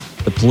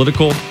The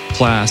political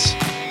class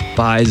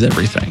buys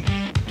everything.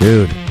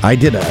 Dude, I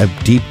did a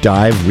deep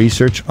dive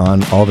research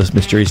on all this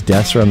mysterious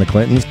deaths around the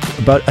Clintons.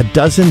 About a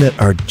dozen that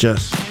are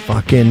just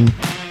fucking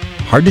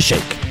hard to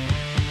shake.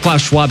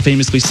 Klaus Schwab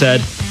famously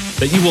said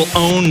that you will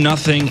own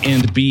nothing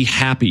and be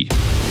happy.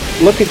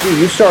 Look at you.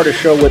 You start a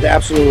show with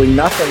absolutely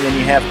nothing and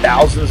you have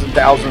thousands and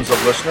thousands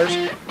of listeners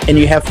and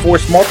you have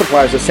force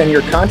multipliers that send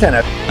your content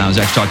out. I was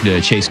actually talking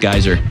to Chase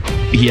Geiser.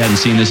 He hadn't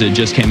seen this. It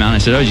just came out. I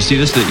said, oh, did you see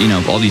this?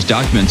 That, all these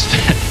documents.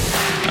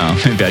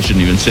 Maybe I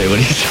shouldn't even say what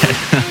he said.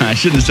 I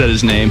shouldn't have said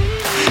his name.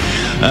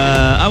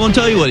 I won't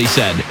tell you what he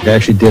said. I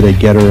actually did a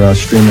Getter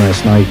stream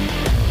last night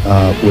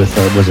with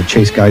a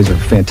Chase Geiser.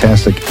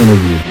 Fantastic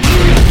interview.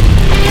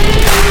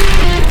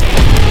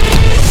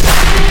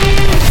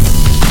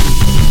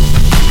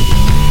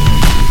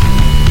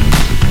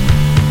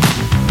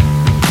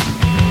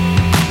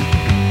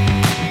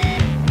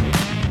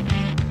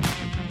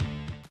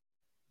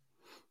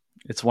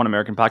 It's One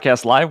American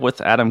Podcast Live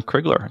with Adam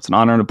Krigler. It's an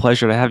honor and a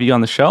pleasure to have you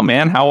on the show,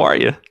 man. How are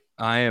you?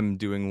 I am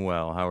doing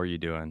well. How are you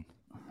doing?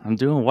 I'm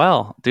doing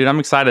well. Dude, I'm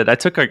excited. I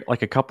took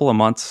a couple of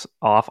months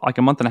off, like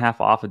a month and a half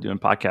off of doing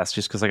podcasts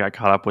just because I got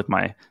caught up with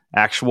my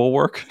actual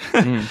work.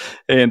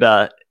 And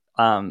I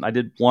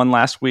did one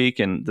last week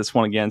and this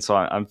one again. So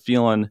I'm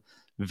feeling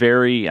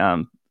very,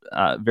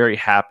 very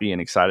happy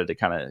and excited to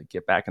kind of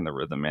get back in the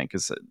rhythm, man.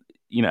 Because,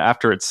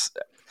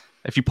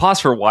 if you pause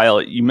for a while,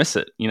 you miss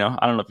it. I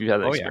don't know if you've had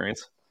that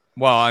experience. Yeah.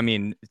 Well, I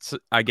mean,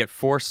 I get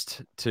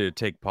forced to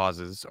take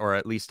pauses, or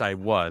at least I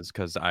was,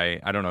 because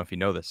I don't know if you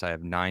know this, I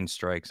have 9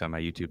 strikes on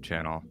my YouTube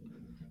channel,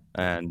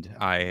 and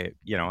I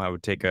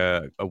would take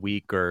a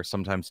week or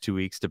sometimes 2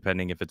 weeks,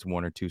 depending if it's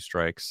 1 or 2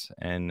 strikes,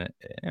 and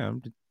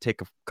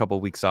take a couple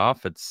of weeks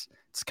off. It's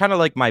kind of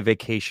like my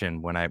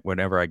vacation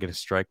whenever I get a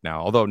strike now.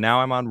 Although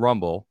now I'm on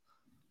Rumble,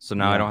 so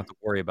now I don't have to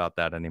worry about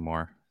that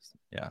anymore.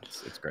 Yeah,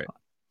 it's great.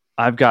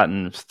 I've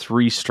gotten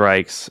 3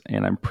 strikes,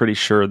 and I'm pretty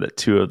sure that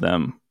 2 of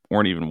them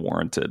weren't even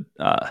warranted.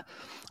 I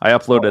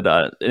uploaded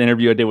an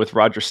interview I did with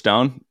Roger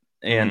Stone,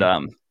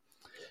 and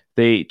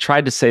they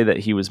tried to say that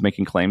he was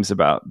making claims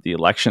about the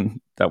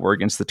election that were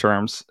against the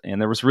terms, and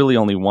there was really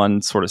only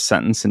one sort of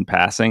sentence in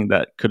passing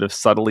that could have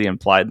subtly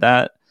implied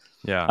that.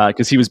 Yeah,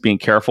 because he was being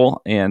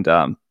careful, and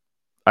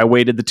I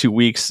waited the 2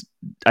 weeks.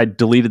 I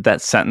deleted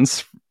that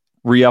sentence,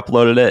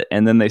 re-uploaded it,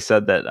 and then they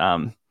said that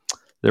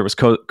there was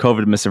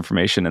COVID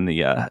misinformation in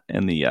the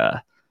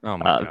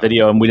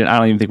video, and I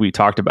don't even think we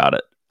talked about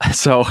it.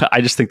 So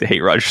I just think they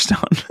hate Roger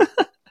Stone.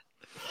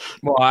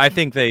 Well, I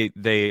think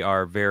they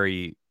are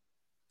very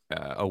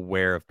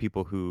aware of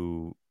people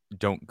who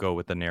don't go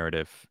with the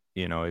narrative.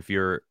 If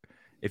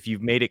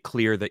you've made it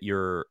clear that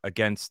you're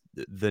against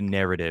the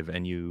narrative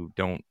and you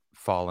don't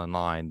fall in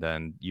line,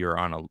 then you're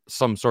on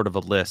some sort of a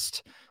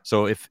list.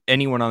 So if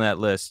anyone on that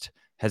list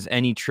has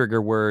any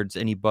trigger words,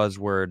 any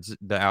buzzwords,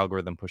 the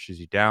algorithm pushes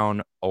you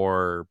down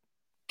or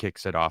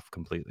kicks it off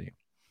completely.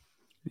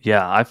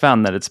 Yeah, I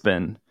found that it's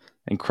been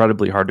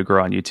incredibly hard to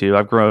grow on YouTube.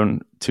 I've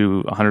grown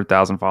to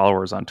 100,000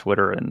 followers on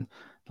Twitter in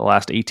the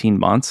last 18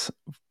 months.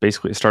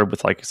 Basically, I started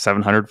with like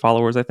 700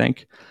 followers, I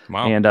think.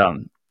 Wow. And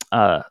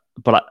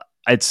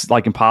it's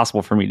like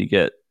impossible for me to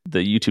get the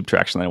YouTube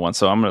traction that I want.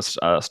 So I'm going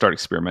to start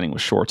experimenting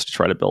with shorts to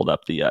try to build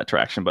up the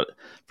traction. But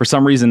for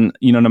some reason,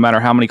 no matter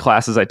how many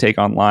classes I take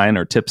online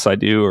or tips I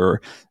do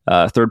or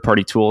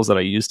third-party tools that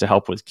I use to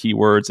help with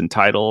keywords and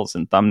titles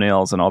and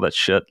thumbnails and all that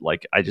shit,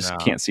 like I just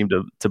can't seem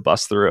to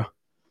bust through.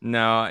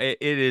 No,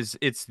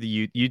 it's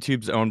the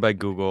YouTube's owned by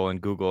Google,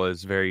 and Google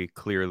is very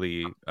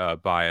clearly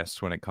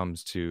biased when it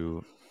comes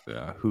to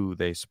who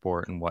they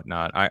support and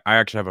whatnot. I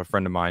actually have a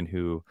friend of mine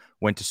who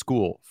went to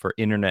school for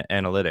internet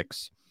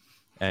analytics,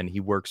 and he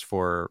works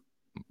for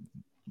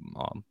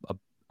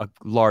a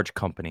large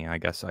company. I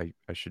guess I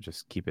should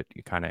just keep it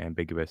kind of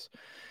ambiguous.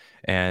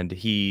 And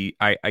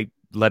I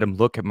let him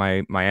look at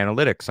my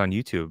analytics on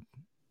YouTube,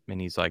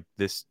 and he's like,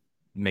 this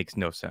makes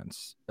no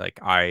sense. Like,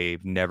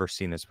 I've never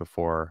seen this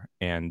before,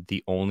 and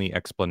the only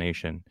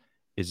explanation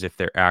is if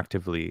they're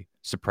actively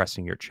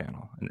suppressing your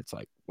channel. And it's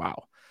like,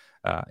 wow.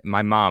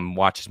 My mom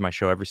watches my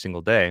show every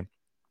single day,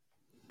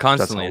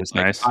 constantly. That's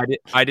nice.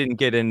 I didn't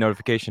get a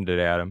notification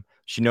today, Adam.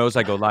 She knows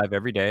I go live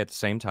every day at the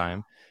same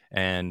time,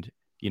 and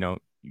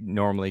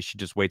normally she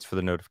just waits for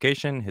the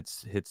notification,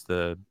 hits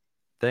the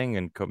thing,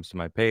 and comes to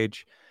my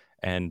page.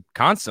 And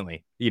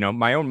constantly,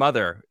 my own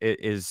mother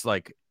is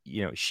like,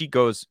 she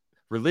goes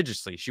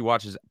religiously. She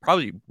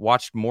probably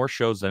watched more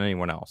shows than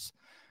anyone else.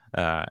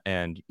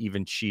 And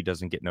even she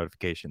doesn't get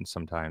notifications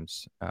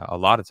sometimes, a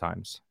lot of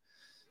times.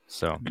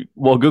 So,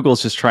 well,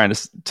 Google's just trying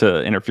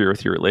to interfere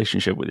with your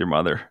relationship with your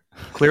mother.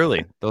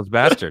 Clearly, those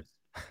bastards.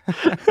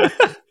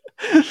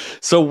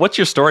 So what's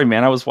your story,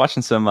 man? I was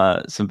watching some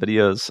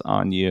videos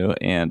on you,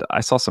 and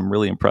I saw some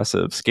really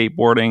impressive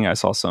skateboarding. I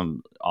saw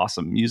some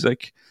awesome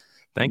music.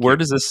 Thank you. Where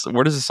does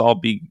this all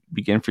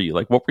begin for you?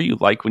 Like, what were you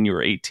like when you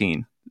were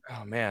 18?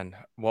 Oh man.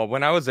 Well,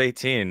 when I was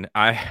 18,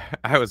 I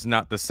was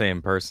not the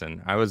same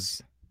person. I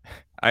was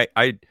kicked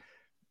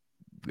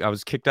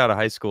out of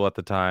high school at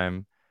the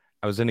time.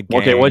 I was in a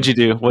gang. Okay, what'd you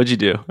do?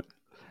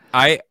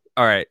 All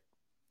right.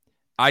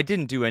 I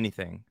didn't do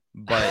anything,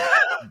 but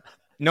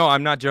no,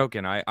 I'm not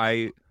joking.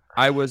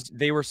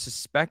 They were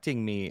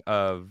suspecting me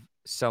of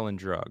selling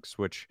drugs,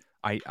 which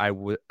I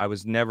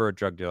was never a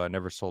drug dealer. I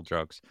never sold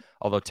drugs.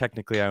 Although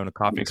technically I own a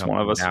coffee Makes company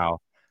one of us. now,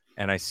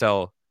 and I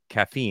sell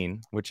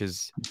caffeine, which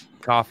is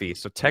coffee.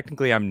 So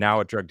technically I'm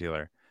now a drug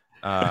dealer.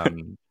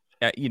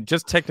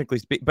 Just technically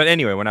speak. But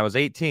anyway, when I was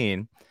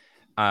 18,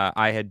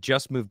 I had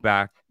just moved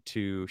back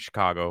to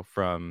Chicago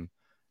from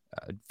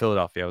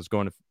Philadelphia. I was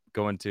going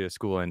to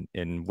school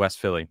in West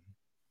Philly,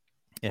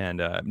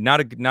 and not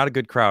a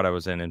good crowd I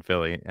was in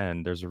Philly.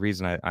 And there's a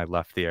reason I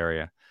left the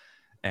area.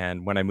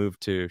 And when I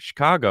moved to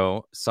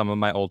Chicago, some of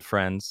my old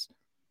friends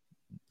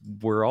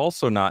were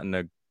also not in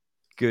a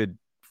good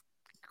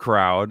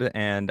crowd,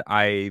 and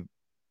I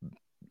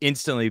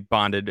instantly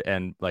bonded,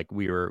 and like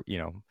we were,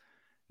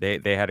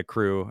 they had a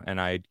crew, and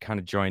I kind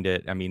of joined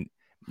it. I mean,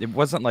 it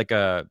wasn't like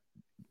a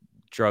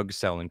drug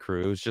selling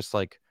crew. It was just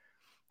like,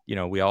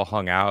 we all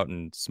hung out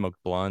and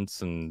smoked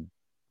blunts and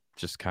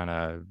just kind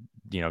of,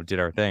 did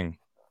our thing.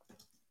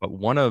 But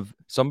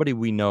somebody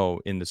we know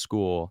in the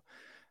school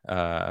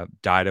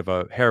died of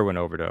a heroin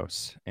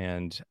overdose,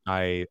 and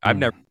I've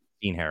never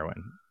seen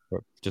heroin,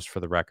 just for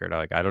the record.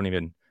 Like,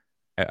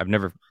 I've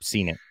never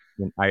seen it.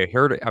 I've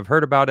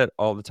heard about it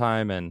all the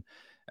time, and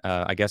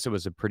I guess it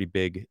was a pretty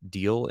big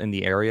deal in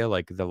the area.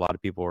 Like, a lot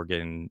of people were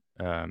getting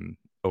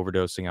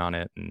overdosing on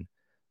it, and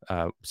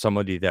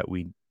somebody that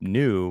we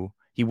knew,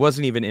 he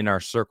wasn't even in our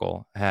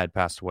circle, had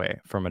passed away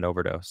from an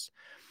overdose.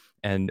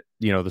 And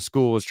the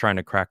school was trying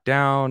to crack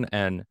down,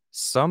 and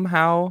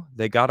somehow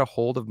they got a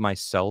hold of my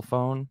cell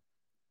phone.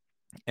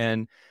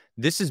 And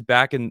this is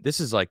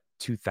like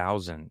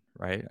 2000,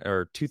 right?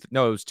 It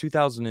was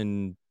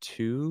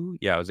 2002.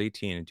 Yeah, I was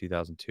 18 in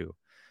 2002.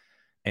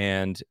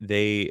 And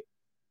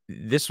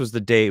this was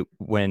the day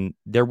when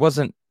there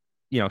wasn't,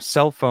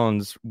 cell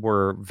phones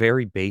were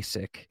very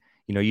basic.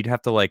 You'd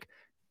have to like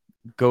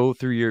go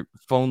through your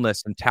phone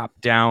list and tap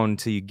down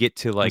till you get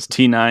to like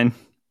T9.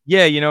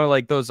 Yeah,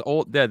 like those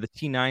old the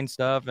T9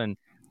 stuff. And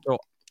so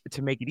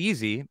to make it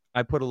easy,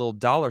 I put a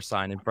little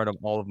 $sign in front of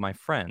all of my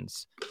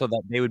friends so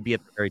that they would be at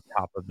the very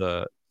top of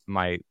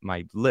my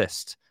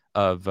list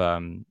of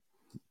different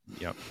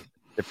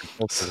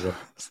sources.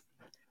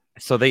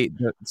 So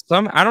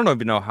I don't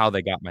even know how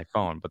they got my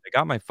phone, but they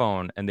got my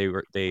phone, and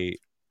they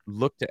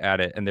looked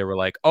at it, and they were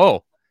like,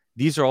 "Oh,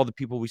 these are all the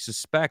people we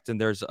suspect, and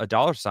there's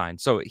a $sign.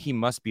 So he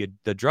must be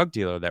the drug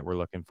dealer that we're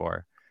looking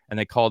for." And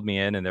they called me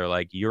in, and they're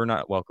like, "You're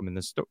not welcome in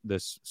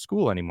this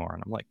school anymore."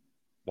 And I'm like,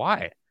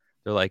 "Why?"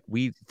 They're like,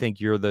 "We think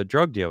you're the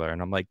drug dealer."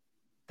 And I'm like,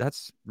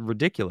 "That's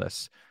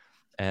ridiculous."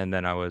 And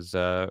then I was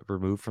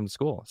removed from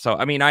school. So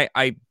I mean, I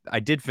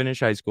did finish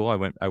high school.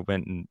 I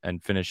went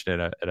and finished at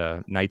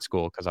a night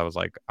school because I was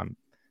like, well,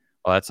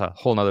 that's a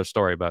whole nother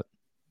story. But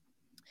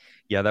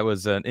yeah, that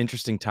was an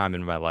interesting time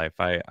in my life.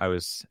 I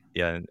was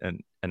and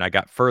I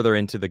got further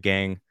into the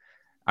gang.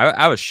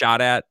 I was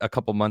shot at a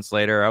couple months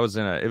later. It was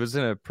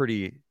in a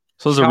pretty.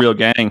 So it was a real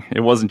gang.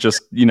 It wasn't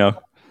just,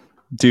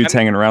 dudes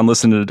hanging around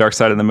listening to the Dark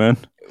Side of the Moon.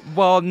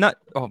 Well, not.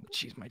 Oh,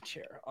 jeez, my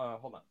chair.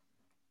 Hold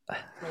on.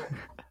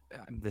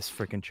 This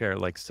freaking chair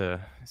likes to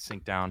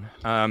sink down.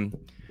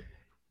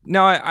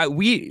 No,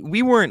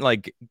 we weren't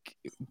like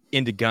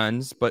into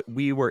guns, but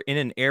we were in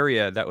an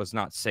area that was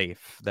not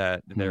safe.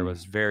 That there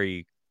was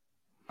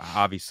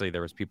obviously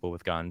there was people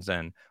with guns,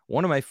 and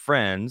one of my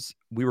friends,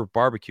 we were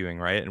barbecuing,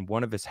 right? And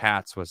one of his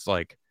hats was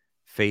like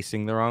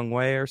facing the wrong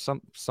way or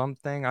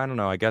something. I don't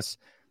know. I guess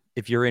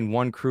if you're in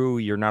one crew,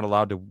 you're not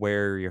allowed to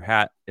wear your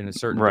hat in a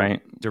certain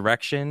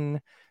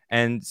direction.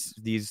 And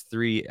these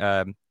three,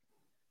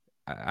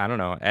 I don't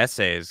know,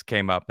 essays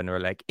came up, and they were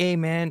like, "Hey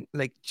man,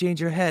 like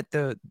change your hat.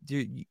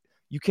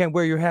 You can't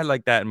wear your hat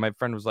like that." And my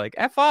friend was like,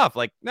 "F off.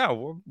 Like,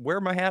 no, wear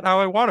my hat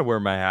how I want to wear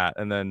my hat."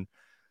 And then,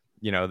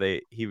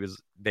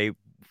 they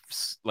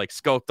like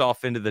skulked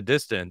off into the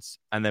distance,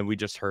 and then we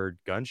just heard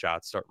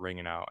gunshots start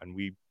ringing out, and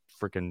we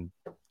freaking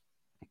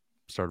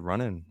started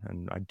running.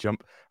 And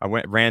I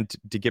ran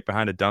to get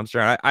behind a dumpster,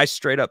 and I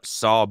straight up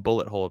saw a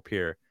bullet hole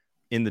appear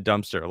in the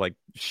dumpster, like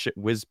shit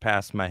whizzed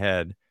past my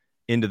head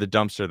into the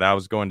dumpster that I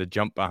was going to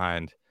jump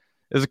behind.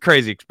 It was a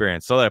crazy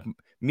experience. So that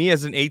me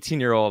as an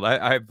 18-year-old,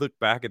 I've looked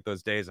back at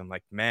those days. I'm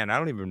like, man, I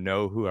don't even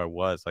know who I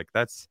was. Like,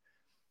 it's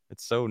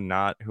so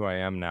not who I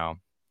am now.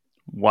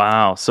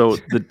 Wow. So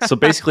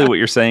basically what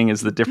you're saying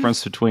is the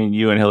difference between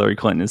you and Hillary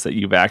Clinton is that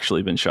you've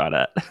actually been shot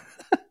at.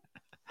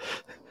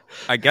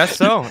 I guess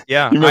so.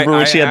 Yeah. You remember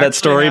when she had that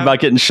story about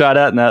getting shot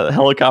at in that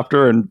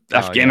helicopter in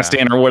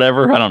Afghanistan or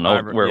whatever? I don't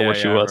know where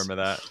she was. I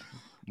remember that.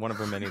 One of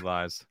her many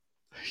lies.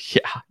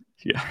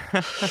 Yeah.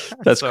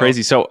 That's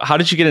crazy. So how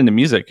did you get into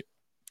music?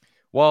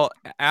 Well,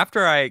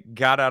 after I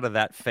got out of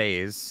that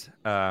phase,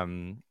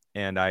 and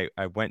I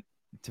went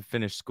to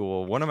finish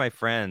school, one of my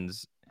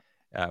friends,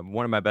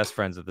 one of my best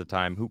friends at the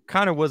time, who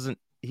kind of wasn't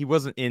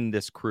in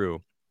this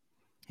crew.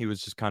 He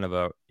was just kind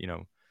of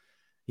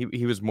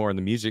he was more in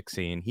the music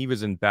scene. He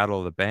was in Battle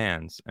of the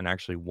Bands and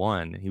actually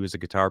won. He was a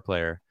guitar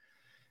player,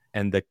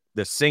 and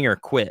the singer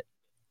quit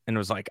and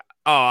was like,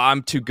 oh,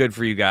 I'm too good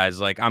for you guys.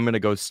 Like, I'm going to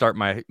go start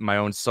my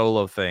own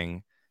solo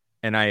thing.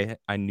 And I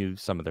knew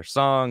some of their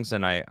songs,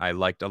 and I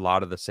liked a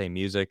lot of the same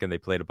music, and they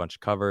played a bunch of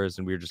covers,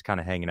 and we were just kind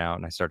of hanging out,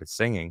 and I started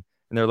singing.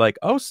 And they're like,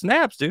 oh,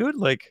 snaps, dude.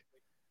 Like,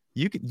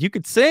 you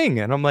could sing.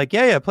 And I'm like,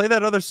 yeah, play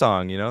that other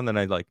song, you know? And then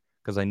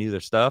because I knew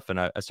their stuff, and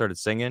I started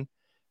singing.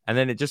 And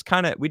then it just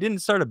we didn't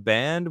start a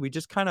band. We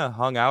just kind of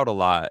hung out a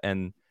lot.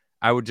 And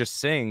I would just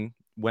sing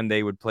when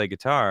they would play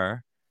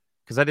guitar,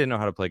 because I didn't know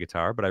how to play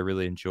guitar, but I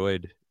really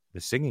enjoyed the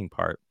singing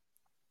part.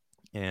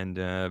 And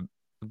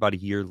about a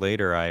year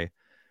later, I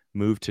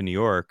moved to New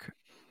York.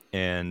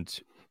 And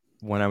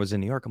when I was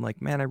in New York, I'm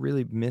like, man, I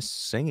really miss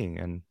singing.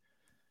 And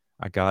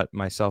I got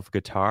myself a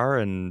guitar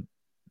and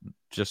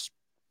just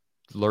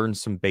learned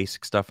some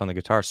basic stuff on the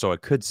guitar so I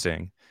could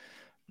sing.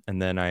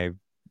 And then I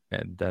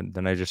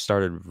just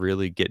started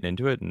really getting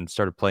into it and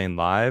started playing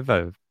live.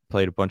 I've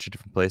played a bunch of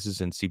different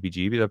places in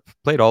CPG. I've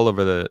played all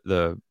over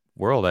the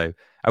world. I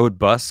would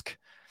busk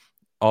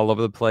all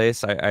over the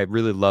place. I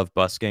really love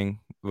busking,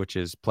 which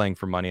is playing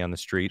for money on the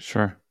street.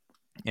 Sure.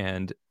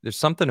 And there's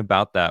something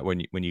about that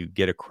when you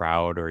get a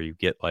crowd or you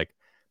get like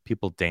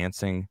people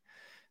dancing.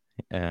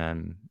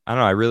 And I don't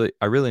know,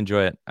 I really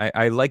enjoy it.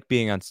 I like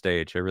being on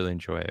stage. I really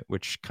enjoy it,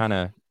 which kind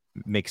of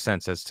makes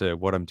sense as to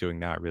what I'm doing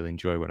now. I really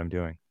enjoy what I'm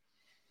doing.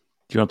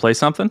 Do you want to play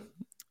something?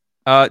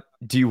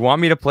 Do you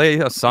want me to play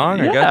a song?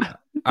 Yeah,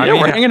 I mean,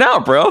 we're hanging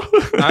out, bro.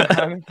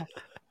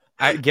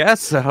 I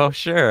guess so.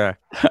 Sure.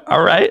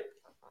 All right.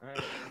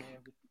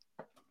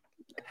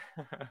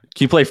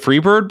 Can you play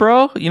Freebird,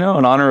 bro? You know,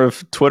 in honor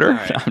of Twitter.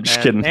 Right. I'm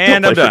just kidding.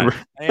 And I'm done.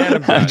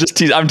 I'm just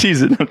teasing. I'm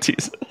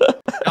teasing.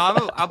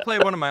 I'll play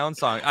one of my own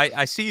songs.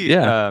 I see.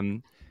 Yeah.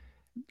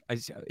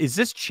 Is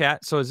this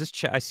chat? So is this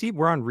chat? I see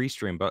we're on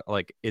Restream, but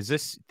like, is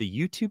this the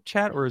YouTube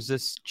chat or is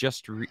this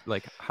just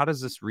like, how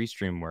does this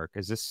Restream work?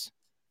 Is this?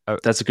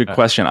 That's a good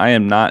question. I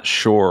am not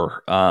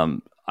sure.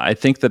 I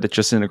think that it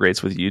just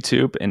integrates with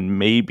YouTube and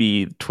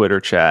maybe Twitter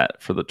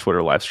chat for the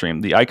Twitter live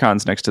stream. The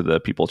icons next to the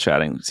people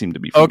chatting seem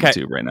to be from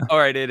YouTube right now. All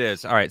right, it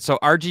is. All right. So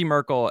RG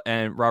Merkel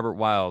and Robert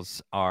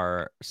Wiles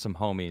are some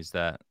homies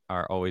that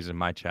are always in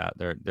my chat.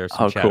 They're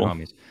some chat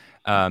homies.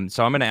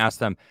 So I'm going to ask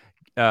them,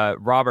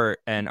 Robert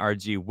and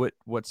RG,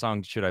 what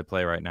song should I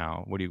play right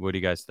now? What do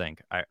you guys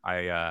think?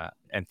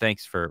 And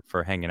thanks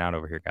for hanging out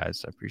over here,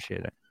 guys. I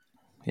appreciate it.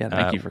 Yeah,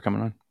 thank you for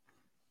coming on.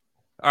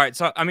 All right,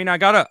 so I mean, I'm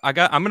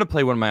gonna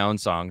play one of my own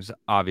songs.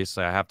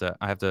 Obviously, I have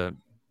to,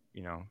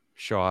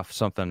 show off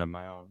something of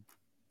my own.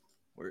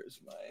 Where's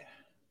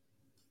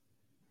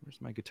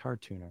my guitar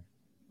tuner?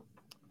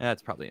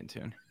 That's probably in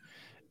tune.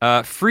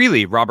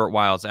 Freely, Robert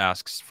Wiles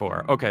asks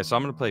for. Okay, so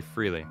I'm gonna play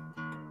Freely.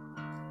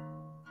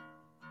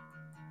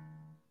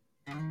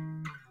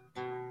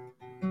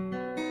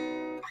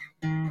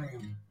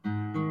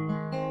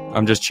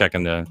 I'm just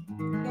checking the.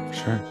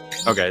 Sure.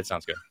 Okay, it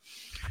sounds good.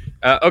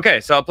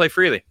 Okay, so I'll play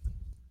Freely.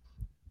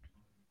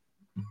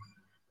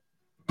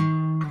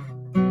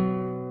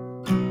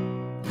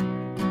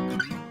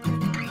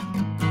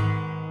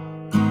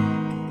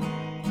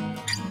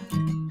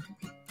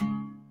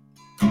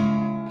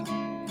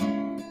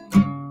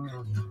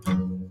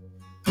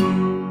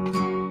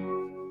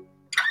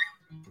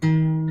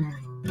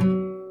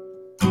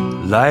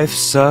 Life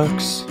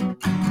sucks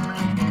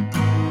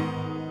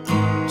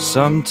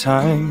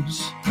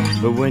sometimes,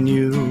 but when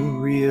you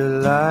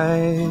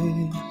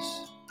realize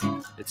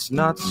it's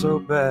not so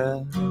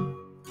bad,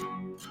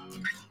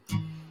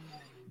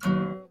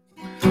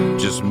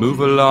 just move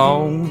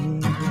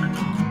along.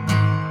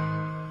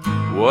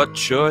 What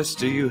choice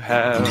do you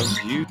have?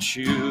 You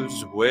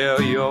choose where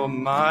your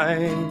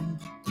mind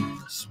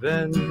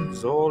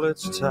spends all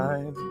its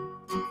time.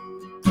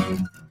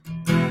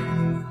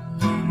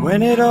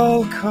 When it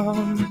all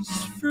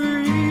comes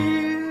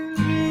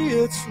freely,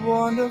 it's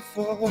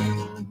wonderful.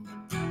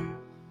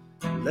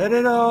 Let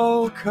it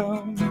all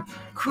come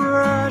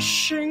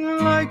crashing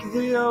like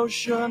the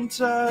ocean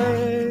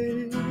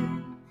tide.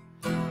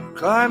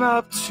 Climb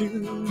up to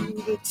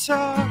the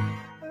top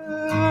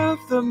of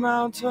the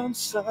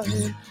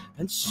mountainside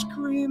and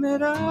scream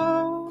it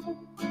out.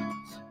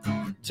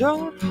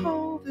 Don't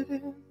hold it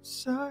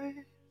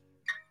inside.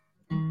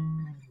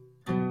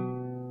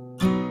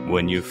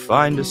 When you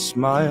find a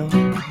smile,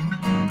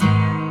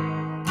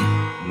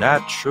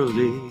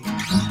 naturally,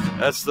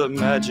 that's the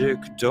magic,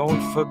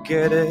 don't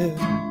forget it.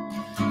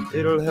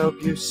 It'll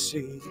help you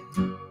see.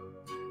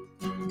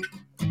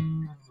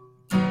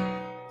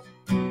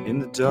 In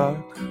the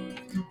dark,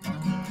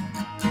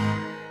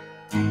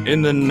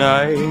 in the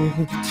night,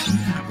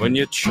 when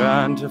you're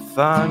trying to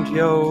find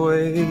your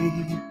way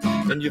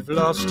and you've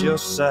lost your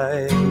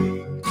sight.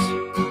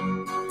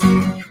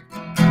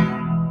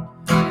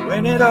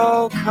 When it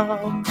all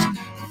comes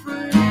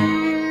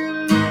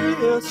freely,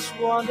 it's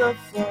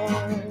wonderful.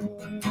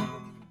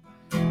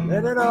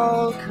 Let it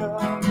all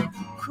come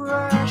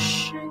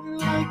crashing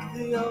like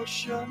the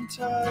ocean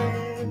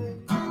tide.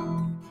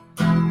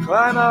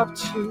 Climb up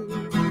to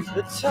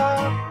the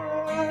top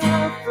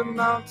of the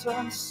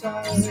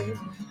mountainside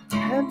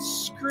and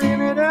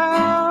scream it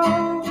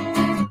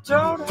out.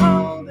 Don't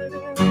hold it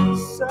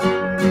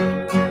inside.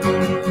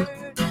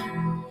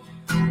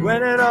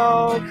 when it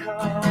all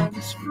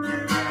comes free.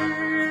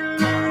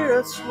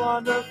 It's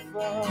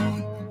wonderful.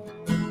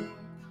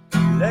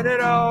 Let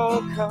it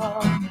all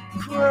come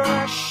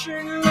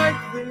crashing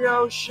like the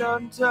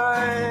ocean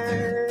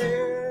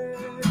tide.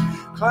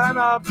 Climb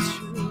up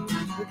to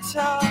the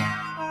top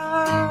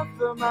of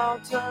the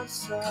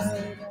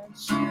mountainside and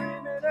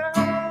scream it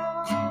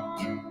out.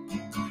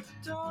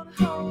 Don't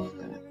hold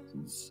it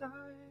inside.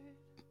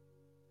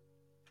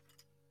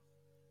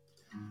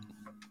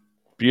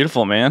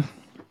 Beautiful, man.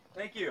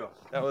 Thank you.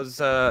 That was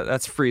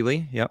that's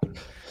Freely. Yep.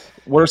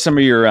 What are some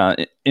of your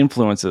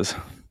influences?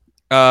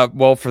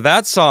 Well, for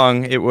that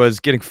song, it was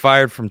getting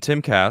fired from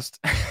Timcast.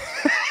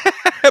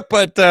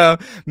 But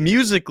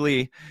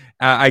musically,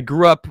 I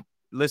grew up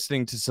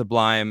listening to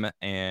Sublime,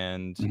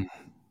 and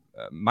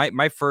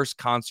my first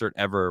concert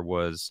ever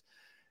was,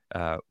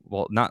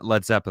 well, not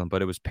Led Zeppelin,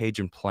 but it was Page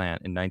and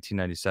Plant in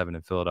 1997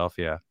 in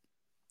Philadelphia.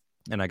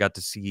 And I got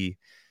to see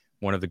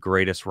one of the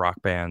greatest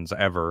rock bands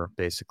ever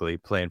basically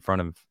play in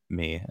front of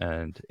me.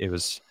 And it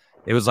was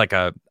like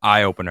a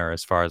eye opener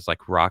as far as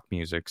like rock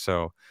music.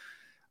 So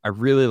I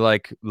really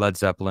like Led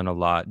Zeppelin a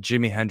lot.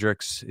 Jimi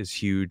Hendrix is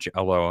huge,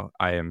 although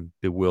I am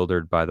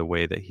bewildered by the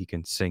way that he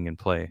can sing and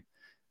play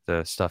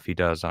the stuff he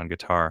does on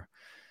guitar.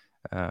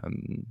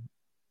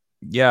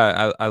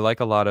 Yeah, I like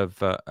a lot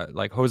of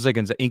like Jose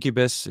Gonzalez.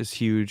 Incubus is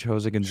huge.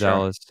 Jose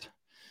Gonzalez.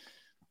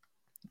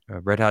 Sure.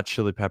 Red Hot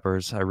Chili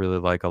Peppers I really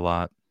like a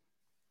lot.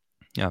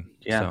 Yeah.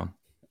 So.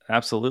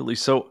 Absolutely.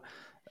 So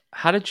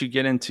how did you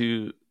get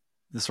into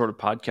the sort of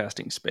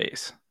podcasting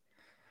space?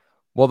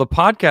 Well, the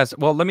podcast.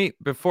 Well, let me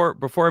before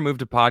I move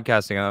to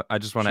podcasting, I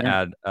just want to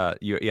add.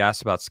 You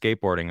asked about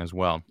skateboarding as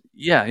well.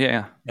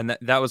 Yeah. And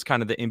that was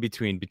kind of the in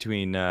between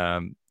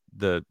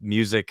the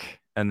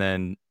music and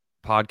then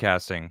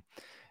podcasting.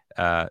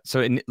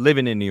 So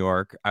living in New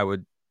York, I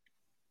would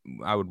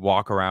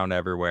walk around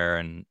everywhere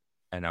and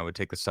I would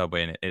take the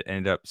subway, and it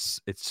ended up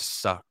it just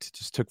sucked. It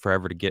just took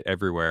forever to get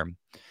everywhere.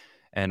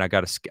 And I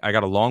got a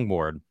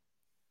longboard,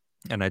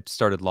 and I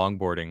started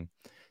longboarding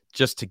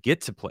just to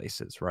get to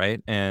places,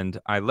 right? And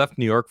I left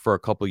New York for a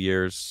couple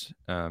years,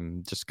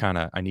 just kind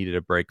of, I needed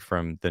a break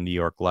from the New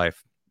York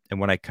life. And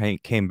when I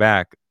came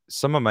back,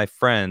 some of my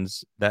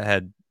friends that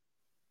had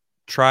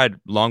tried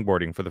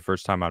longboarding for the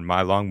first time on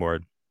my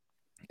longboard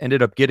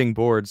ended up getting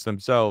boards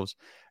themselves,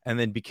 and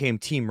then became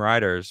team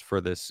riders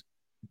for this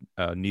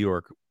New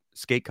York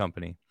skate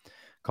company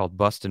called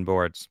Bustin'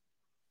 Boards.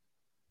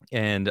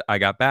 And I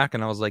got back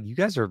and I was like, you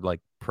guys are like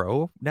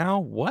pro now?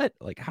 What?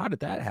 Like, how did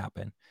that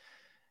happen?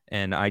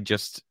 And I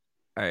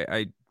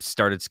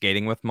started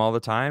skating with them all the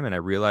time, and I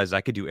realized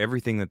I could do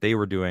everything that they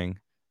were doing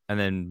and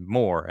then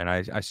more. And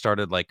I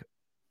started like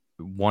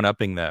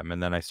one-upping them,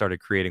 and then I started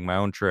creating my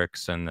own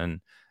tricks, and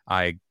then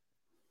I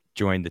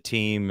joined the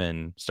team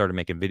and started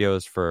making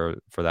videos for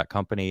that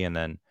company. And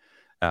then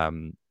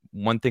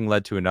one thing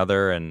led to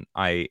another, and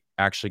I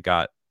actually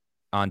got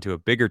onto a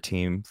bigger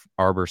team,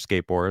 Arbor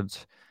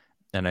Skateboards,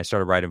 and I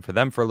started riding for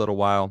them for a little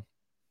while,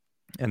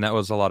 and that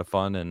was a lot of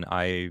fun. And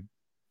I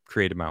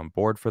created my own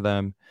board for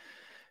them.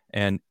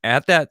 And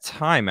at that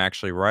time,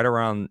 actually, right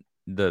around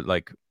the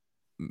like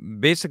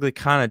basically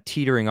kind of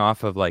teetering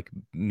off of like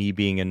me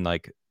being in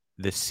like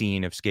the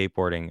scene of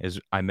skateboarding, is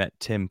I met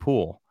Tim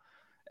Pool,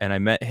 and I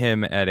met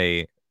him at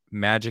a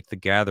Magic the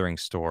Gathering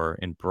store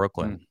in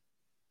Brooklyn.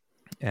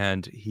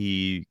 And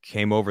he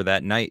came over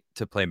that night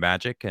to play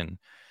Magic, and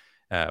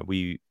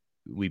we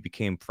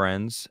became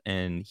friends.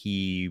 And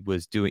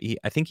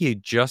I think he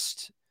had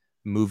just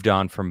moved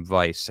on from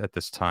Vice at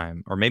this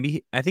time, or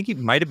maybe I think he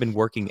might have been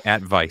working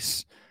at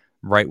Vice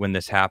right when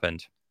this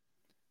happened.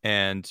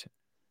 And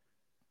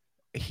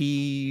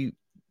he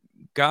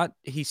got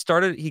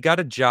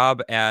a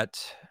job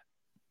at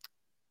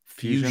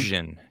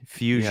Fusion.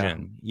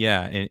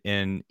 Yeah.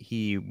 And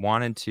he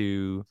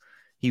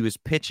was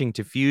pitching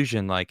to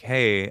Fusion like,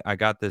 hey, I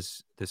got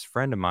this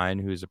friend of mine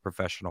who's a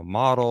professional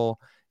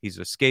model. He's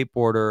a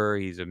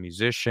skateboarder. He's a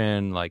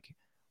musician. Like,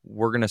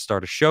 we're going to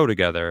start a show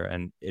together,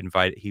 and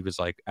he was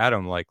like,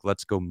 Adam, like,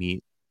 let's go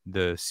meet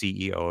the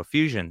CEO of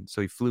Fusion.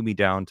 So he flew me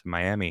down to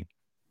Miami.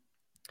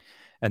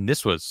 And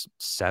this was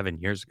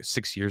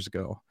 6 years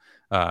ago.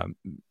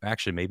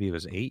 Actually, maybe it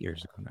was 8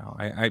 years ago now.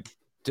 I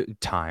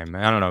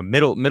don't know,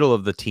 middle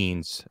of the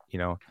teens,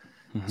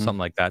 something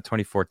like that.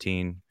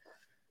 2014,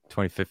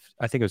 2015.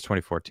 I think it was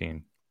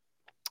 2014.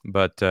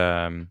 But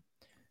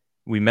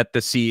we met the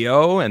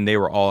CEO, and they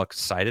were all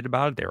excited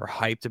about it. They were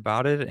hyped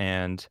about it.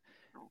 And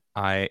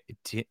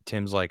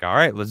Tim's like, all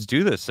right, let's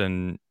do this.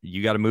 And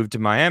you got to move to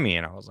Miami.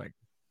 And I was like,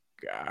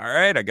 all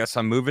right, I guess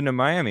I'm moving to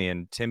Miami.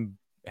 And Tim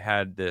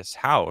had this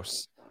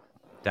house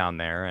down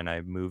there, and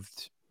I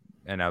moved,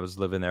 and I was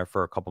living there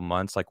for a couple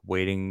months, like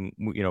waiting.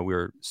 We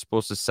were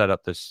supposed to set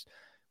up this.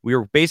 We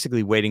were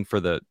basically waiting for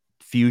the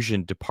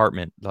Fusion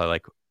department to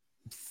like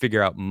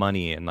figure out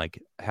money and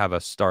like have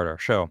us start our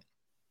show,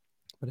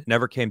 but it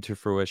never came to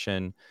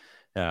fruition.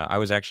 I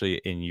was actually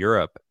in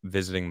Europe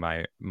visiting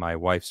my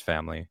wife's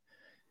family,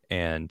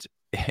 and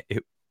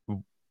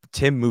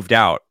Tim moved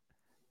out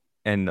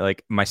and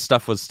like my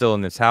stuff was still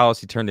in this house.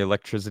 He turned the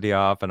electricity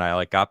off, and I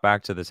like got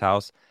back to this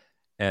house,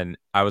 and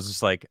I was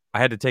just like, I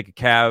had to take a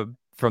cab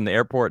from the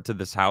airport to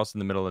this house in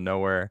the middle of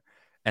nowhere.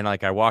 And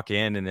like I walk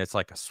in and it's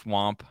like a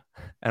swamp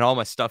and all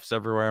my stuff's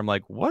everywhere. I'm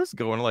like, what is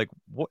going on? Like,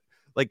 what?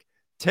 Like,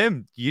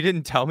 Tim, you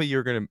didn't tell me you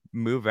were going to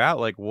move out.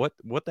 Like, what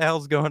the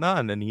hell's going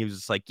on? And he was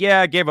just like,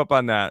 yeah, I gave up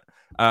on that.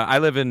 I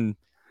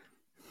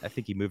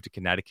think he moved to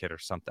Connecticut or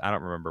something. I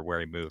don't remember where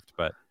he moved,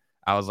 but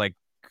I was like,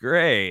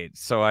 great.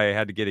 So I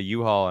had to get a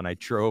U-Haul and I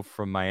drove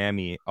from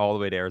Miami all the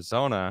way to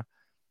Arizona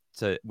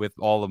with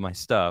all of my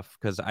stuff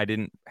because I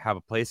didn't have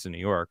a place in New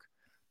York.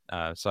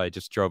 So I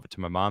just drove it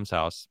to my mom's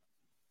house.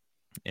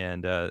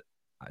 And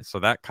so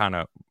that kind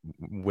of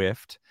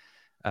whiffed.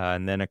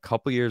 And then a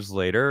couple years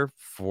later,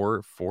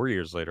 four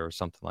years later or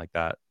something like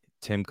that,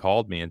 Tim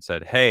called me and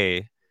said,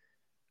 hey,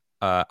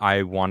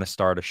 I want to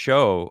start a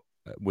show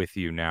with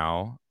you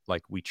now.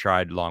 Like we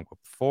tried long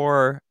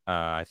before.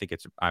 I think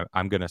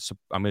I'm going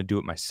to do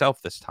it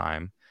myself this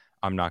time.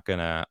 I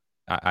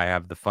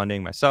have the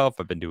funding myself.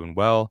 I've been doing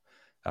well.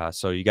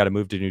 So you got to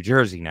move to New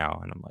Jersey now.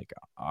 And I'm like,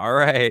 all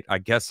right, I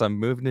guess I'm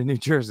moving to New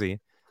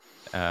Jersey.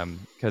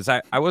 Because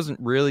I wasn't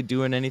really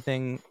doing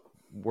anything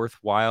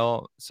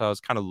worthwhile. So I was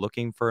kind of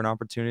looking for an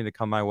opportunity to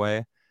come my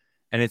way.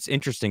 And it's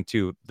interesting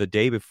too. The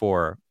day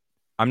before,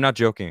 I'm not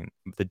joking.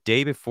 The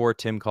day before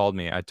Tim called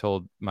me, I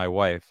told my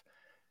wife,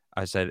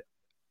 I said,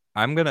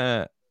 I'm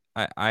gonna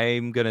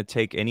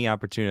take any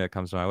opportunity that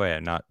comes my way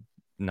and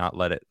not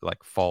let it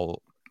like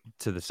fall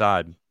to the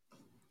side.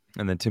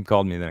 And then Tim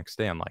called me the next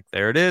day. I'm like,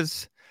 there it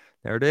is.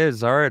 All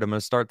right, I'm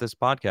gonna start this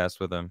podcast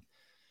with him.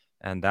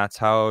 And that's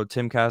how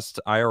Timcast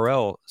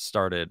IRL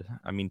started.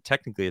 I mean,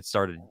 technically it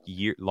started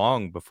years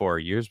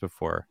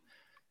before.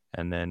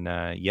 And then,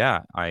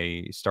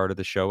 I started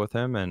the show with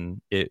him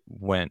and it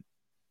went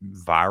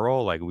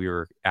viral. Like we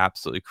were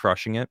absolutely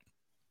crushing it.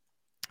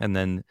 And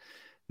then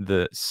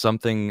some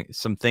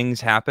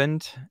things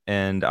happened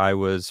and I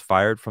was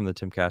fired from the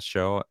Timcast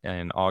show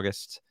in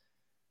August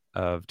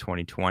of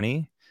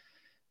 2020.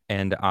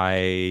 And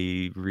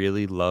I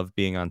really love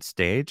being on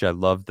stage. I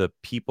love the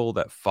people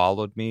that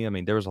followed me. I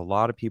mean, there was a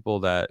lot of people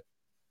that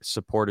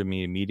supported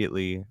me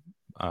immediately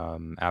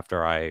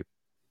after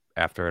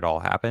it all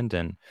happened.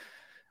 And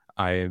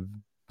I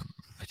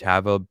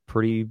have a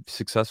pretty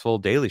successful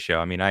daily show.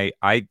 I mean,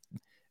 I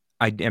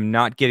am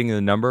not getting the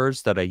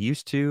numbers that I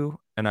used to.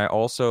 And I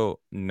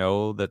also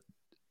know that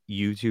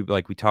YouTube,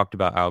 like we talked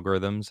about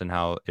algorithms and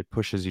how it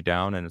pushes you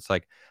down. And it's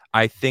like,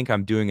 I think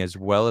I'm doing as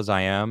well as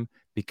I am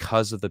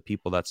because of the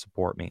people that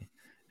support me,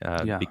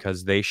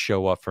 because they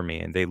show up for me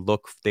and they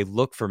look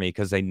for me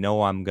because they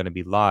know I'm going to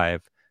be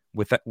live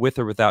with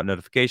or without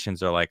notifications.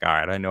 They're like, all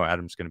right, I know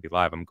Adam's going to be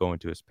live. I'm going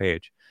to his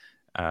page.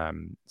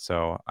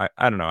 So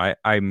I don't know.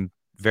 I'm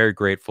very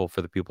grateful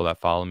for the people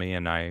that follow me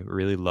and I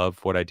really love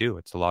what I do.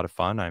 It's a lot of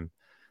fun.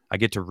 I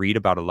get to read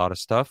about a lot of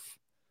stuff.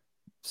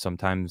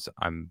 Sometimes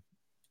I'm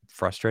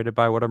frustrated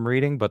by what I'm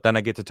reading, but then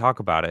I get to talk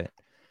about it.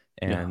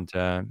 And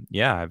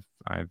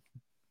I've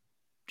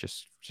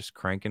just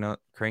cranking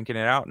it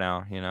out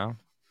now, you know.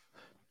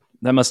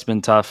 That must have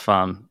been tough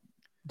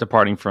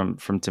departing from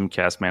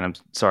Timcast, man. I'm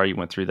sorry you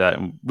went through that,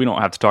 and we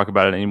don't have to talk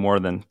about it any more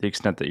than the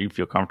extent that you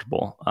feel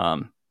comfortable. I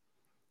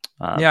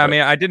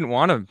mean, I didn't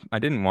want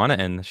to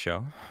end the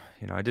show.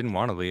 You know, I didn't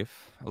want to leave.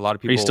 A lot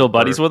of people. Are you still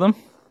buddies with him?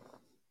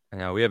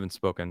 No, we haven't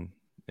spoken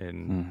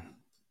in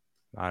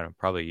I don't know,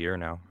 probably a year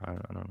now. I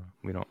don't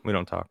know. We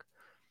don't talk.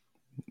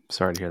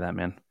 Sorry to hear that,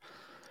 man.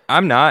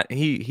 I'm not.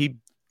 He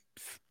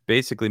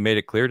basically made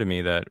it clear to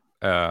me that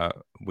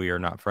we are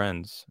not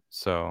friends.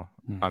 So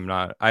I'm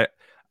not. I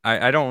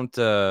don't.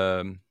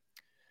 I'm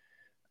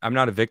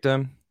not a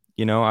victim.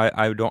 You know,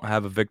 I don't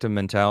have a victim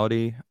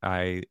mentality.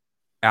 I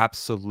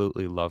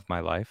absolutely love my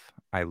life.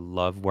 I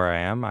love where I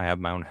am. I have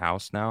my own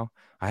house now.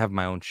 I have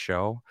my own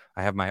show.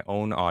 I have my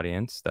own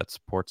audience that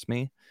supports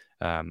me.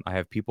 I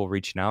have people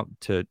reaching out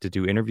to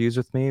do interviews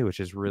with me, which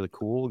is really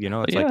cool. You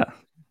know, it's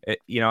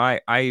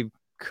I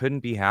couldn't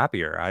be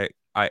happier.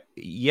 I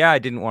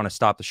didn't want to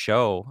stop the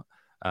show.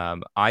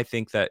 I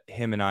think that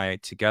him and I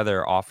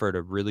together offered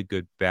a really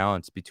good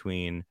balance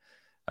between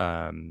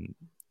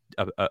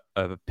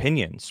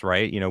opinions,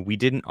 right? You know, we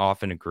didn't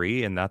often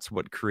agree, and that's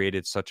what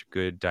created such a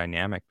good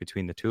dynamic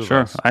between the two of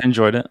us. Sure, I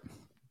enjoyed it.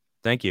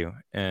 Thank you.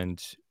 And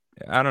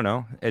I don't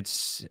know,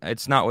 it's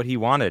not what he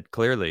wanted,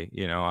 clearly.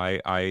 You know,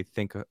 I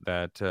think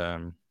that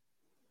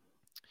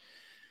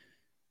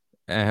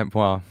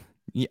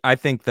I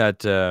think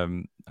that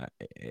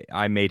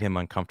I made him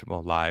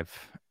uncomfortable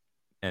live,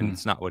 and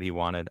it's not what he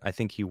wanted. I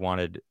think he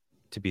wanted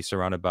to be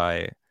surrounded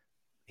by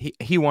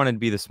he wanted to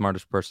be the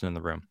smartest person in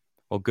the room.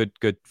 Well,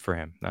 good for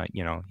him.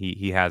 You know,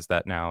 he has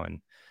that now,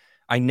 and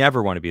I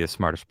never want to be the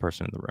smartest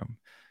person in the room.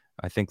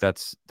 I think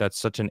that's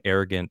such an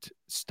arrogant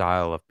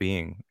style of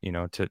being, you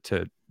know,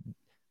 to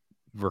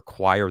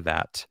require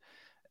that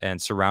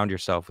and surround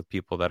yourself with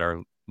people that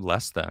are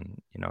less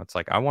than. You know, it's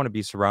like I want to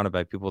be surrounded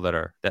by people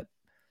that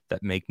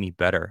make me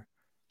better.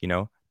 You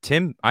know,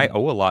 Tim, I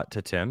owe a lot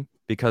to Tim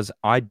because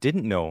I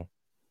didn't know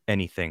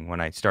anything when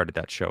I started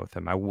that show with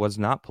him. I was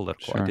not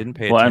political. Sure. I didn't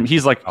pay Well, I attention. mean,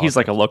 he's like to a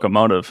politics.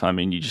 locomotive. I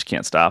mean, you just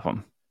can't stop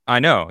him. I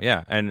know,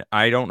 yeah, and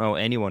I don't know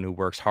anyone who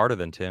works harder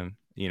than Tim.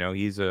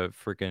 He's a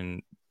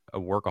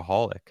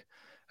workaholic,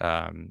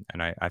 and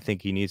I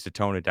think he needs to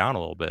tone it down a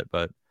little bit.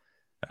 But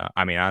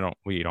I mean,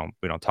 we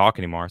don't talk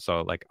anymore.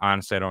 So like,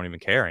 honestly, I don't even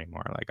care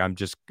anymore. Like, I'm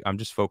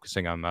just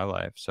focusing on my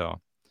life. So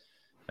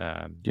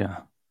Yeah.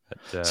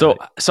 but,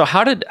 So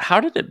how did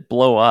it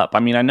blow up? I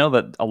mean, I know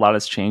that a lot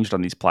has changed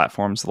on these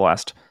platforms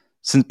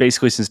since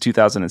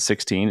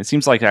 2016. It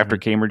seems like after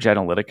Cambridge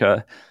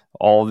Analytica,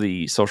 all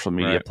the social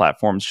media Right.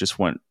 platforms just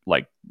went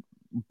like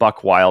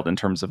buck wild in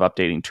terms of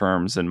updating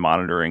terms and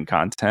monitoring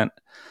content.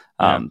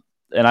 And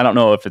I don't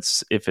know if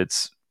it's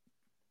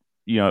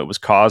it was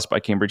caused by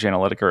Cambridge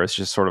Analytica, or it's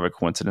just sort of a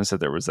coincidence that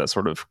there was that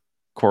sort of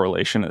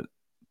correlation. It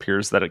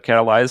appears that it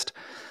catalyzed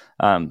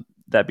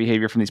that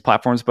behavior from these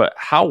platforms. But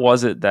how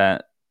was it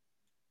that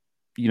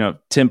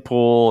Tim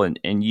Pool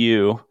and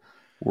you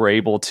were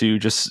able to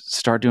just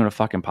start doing a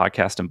fucking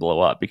podcast and blow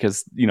up?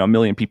 Because a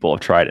million people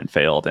have tried and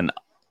failed, and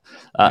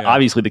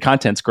obviously the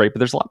content's great, but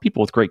there's a lot of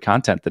people with great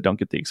content that don't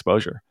get the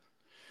exposure.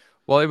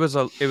 Well, it was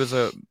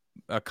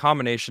a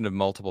combination of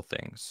multiple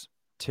things.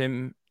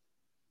 Tim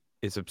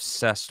is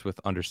obsessed with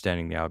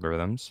understanding the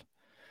algorithms,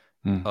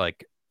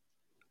 like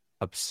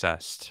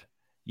obsessed.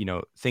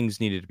 Things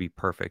needed to be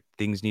perfect.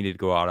 Things needed to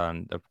go out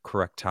on the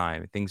correct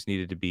time. Things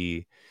needed to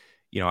be,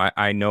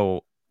 I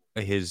know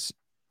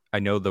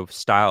the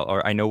style,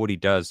 or I know what he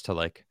does to,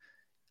 like,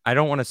 I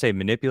don't want to say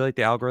manipulate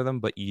the algorithm,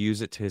 but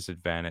use it to his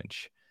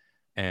advantage.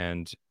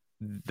 And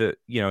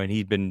and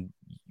he'd been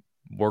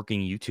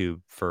working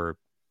YouTube for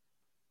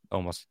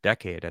almost a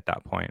decade at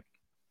that point.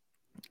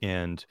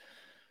 And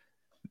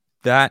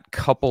that,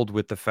 coupled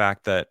with the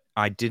fact that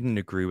I didn't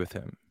agree with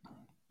him,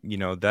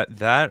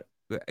 that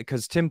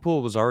because Tim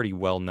Pool was already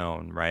well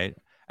known, right?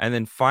 And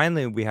then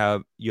finally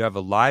you have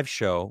a live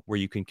show where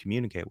you can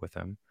communicate with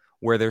him,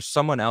 where there's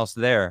someone else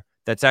there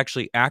that's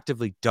actually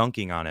actively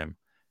dunking on him.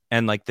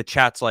 And like the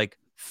chat's like,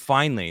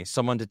 finally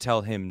someone to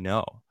tell him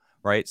no,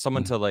 right?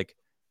 Someone to like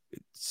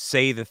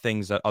say the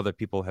things that other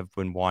people have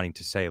been wanting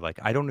to say. Like,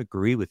 I don't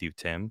agree with you,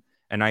 Tim.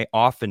 And I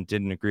often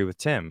didn't agree with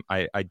Tim.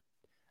 I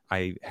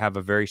have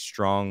a very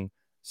strong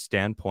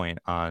standpoint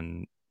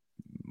on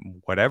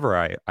whatever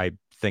I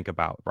think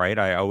about, right?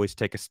 I always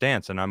take a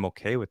stance, and I'm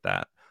okay with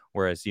that.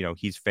 Whereas,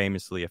 he's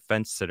famously a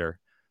fence sitter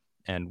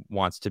and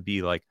wants to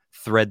be like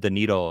thread the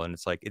needle. And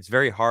it's like, it's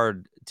very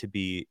hard to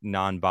be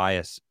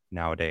non-biased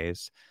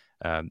nowadays.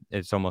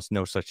 It's almost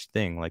no such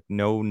thing. Like,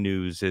 no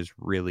news is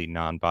really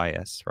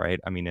non-biased, right?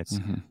 I mean,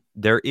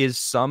 there is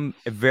some,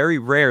 very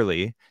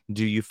rarely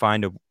do you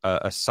find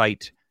a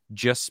site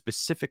just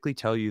specifically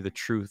tell you the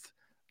truth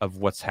of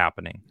what's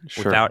happening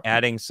without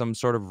adding some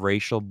sort of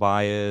racial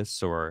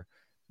bias or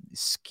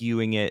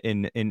skewing it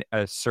in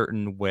a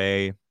certain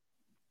way.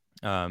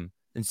 And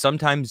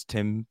sometimes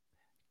Tim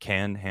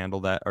can handle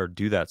that or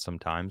do that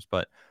sometimes,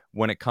 but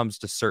when it comes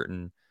to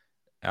certain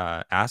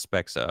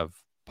aspects of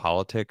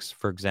politics,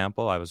 for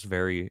example, I was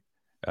very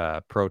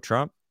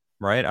pro-Trump,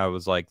 right? I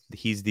was like,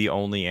 he's the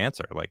only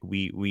answer. Like,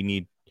 we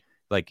need,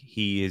 like,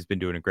 he has been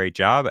doing a great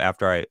job.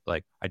 After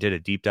I did a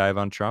deep dive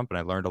on Trump, and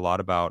I learned a lot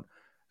about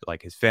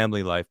like his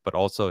family life, but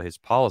also his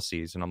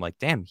policies. And I'm like,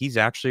 damn, he's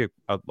actually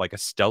a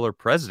stellar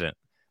president.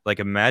 Like,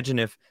 imagine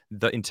if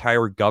the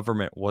entire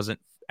government wasn't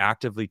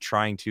actively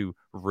trying to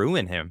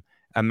ruin him.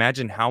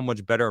 Imagine how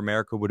much better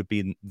America would have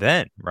been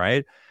then,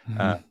 right?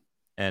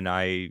 And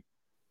I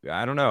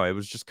don't know. It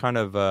was just kind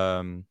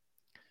of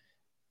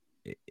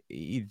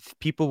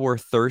people were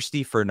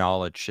thirsty for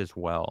knowledge as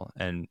well,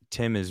 and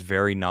Tim is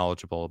very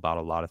knowledgeable about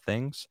a lot of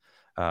things.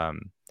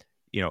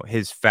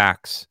 His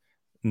facts,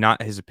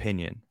 not his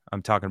opinion.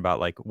 I'm talking about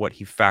like what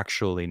he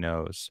factually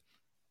knows.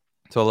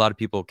 So a lot of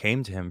people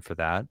came to him for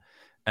that,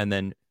 and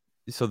then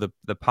so the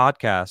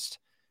podcast,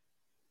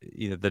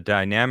 the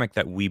dynamic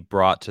that we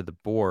brought to the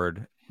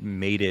board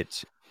made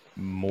it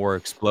more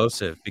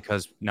explosive,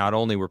 because not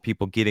only were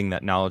people getting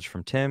that knowledge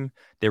from Tim,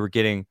 they were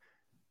getting,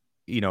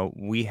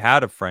 we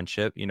had a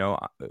friendship,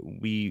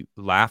 we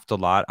laughed a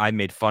lot. I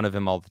made fun of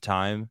him all the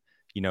time.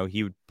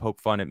 He would poke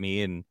fun at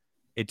me, and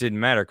it didn't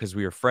matter because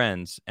we were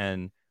friends,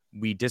 and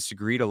we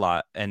disagreed a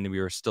lot, and we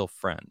were still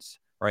friends.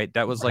 Right.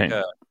 That was like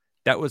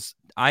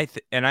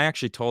and I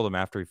actually told him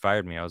after he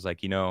fired me, I was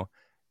like,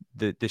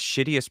 the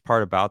shittiest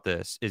part about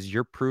this is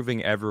you're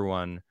proving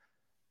everyone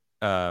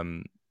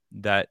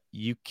that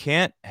you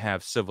can't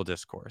have civil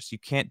discourse. You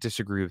can't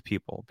disagree with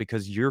people,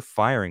 because you're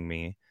firing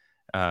me.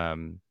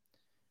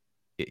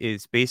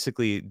 It's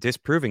basically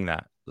disproving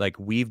that. Like,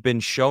 we've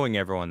been showing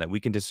everyone that we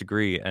can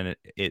disagree, and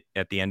it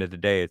at the end of the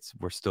day,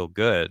 we're still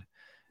good.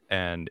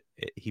 And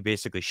he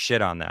basically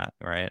shit on that,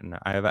 right? And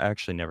I have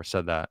actually never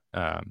said that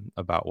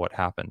about what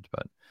happened,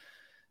 but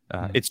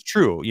it's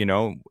true.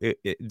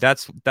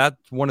 That's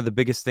one of the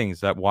biggest things,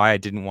 that why I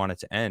didn't want it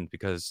to end,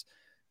 because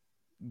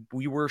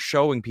we were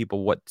showing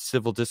people what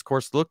civil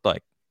discourse looked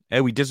like.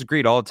 And we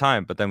disagreed all the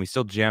time, but then we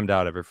still jammed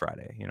out every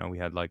Friday. We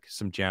had like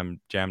some jam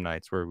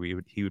nights where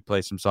he would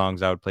play some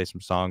songs, I would play some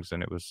songs,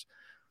 and it was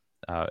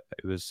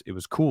it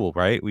was cool,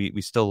 right?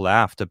 We still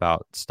laughed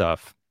about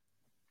stuff.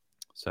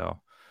 So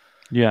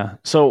Yeah.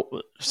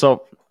 So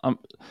I'm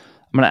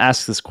going to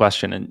ask this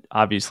question, and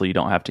obviously you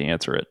don't have to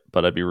answer it,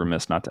 but I'd be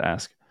remiss not to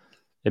ask.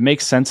 It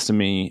makes sense to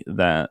me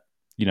that,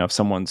 if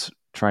someone's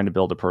trying to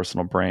build a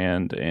personal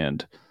brand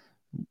and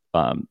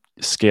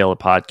scale a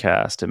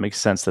podcast, it makes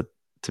sense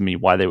to me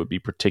why they would be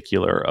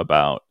particular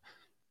about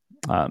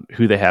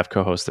who they have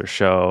co-host their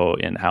show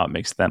and how it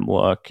makes them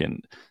look,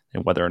 and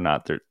whether or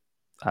not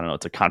I don't know,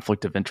 it's a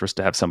conflict of interest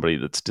to have somebody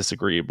that's not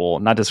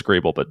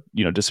disagreeable, but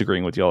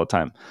disagreeing with you all the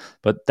time.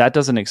 But that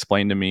doesn't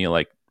explain to me,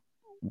 like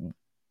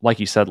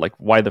you said, like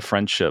why the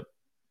friendship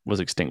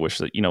was extinguished.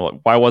 That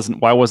why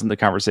wasn't the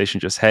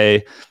conversation just,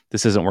 hey,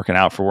 this isn't working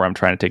out for where I'm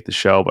trying to take the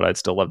show, but I'd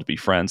still love to be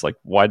friends. Like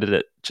why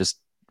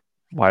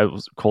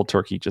was cold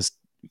turkey just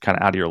kind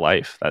of out of your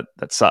life?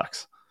 That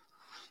sucks.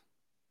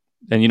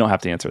 And you don't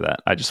have to answer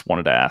that. I just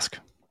wanted to ask.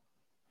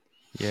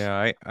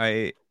 Yeah,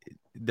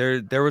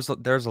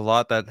 there's a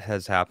lot that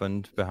has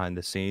happened behind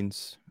the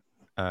scenes.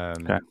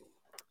 Okay.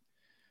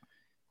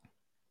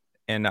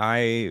 And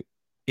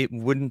it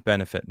wouldn't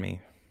benefit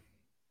me.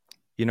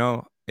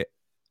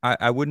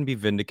 I wouldn't be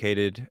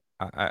vindicated.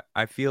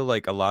 I feel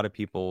like a lot of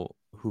people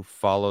who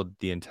followed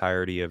the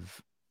entirety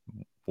of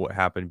what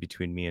happened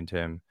between me and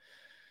Tim,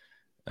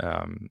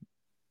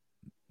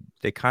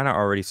 they kind of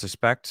already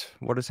suspect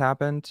what has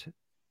happened.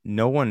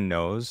 No one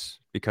knows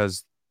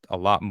because a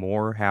lot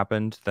more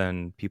happened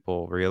than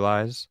people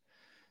realize.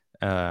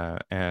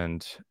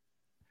 And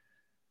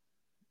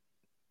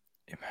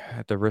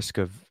at the risk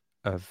of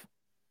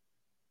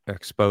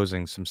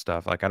exposing some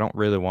stuff, like I don't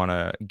really want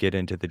to get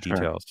into the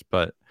details,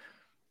 but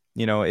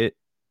I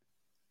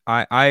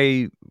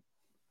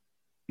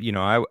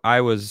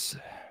was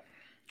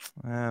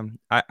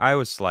I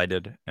was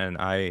slighted, and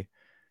I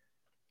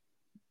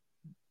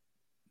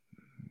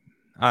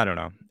don't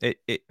know.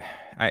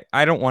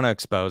 I don't want to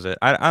expose it.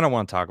 I don't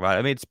want to talk about it.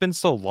 I mean, it's been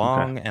so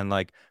long, and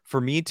like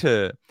for me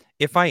to,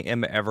 if I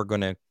am ever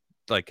gonna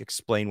like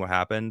explain what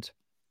happened,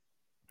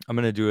 I'm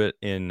gonna do it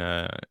in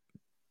I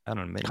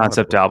don't know,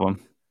 concept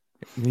album.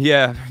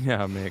 Yeah,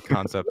 I mean, a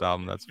concept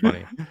album. That's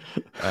funny.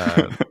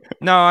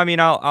 No, I mean,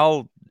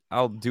 I'll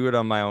do it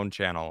on my own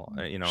channel.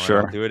 Sure. And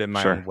I'll do it in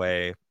my own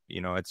way.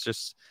 It's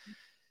just.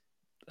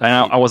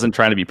 I wasn't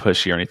trying to be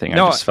pushy or anything.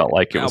 No, I just felt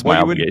like it was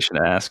my obligation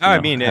to ask. I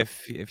mean,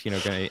 if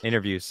going to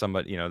interview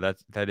somebody,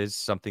 that is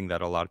something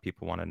that a lot of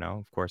people want to know.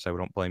 Of course, I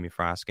don't blame you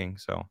for asking.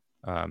 So,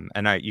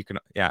 and I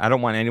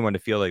don't want anyone to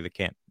feel like they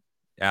can't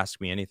ask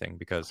me anything,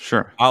 because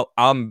sure,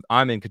 I'm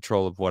in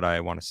control of what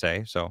I want to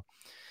say. So,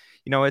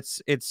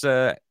 it's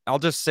I'll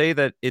just say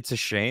that it's a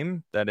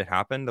shame that it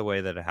happened the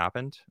way that it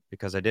happened,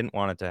 because I didn't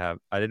want it to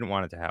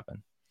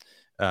happen.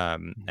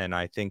 And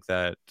I think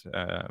that.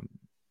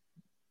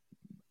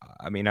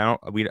 I mean,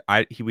 we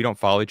don't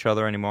follow each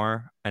other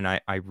anymore, and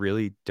I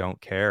really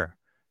don't care.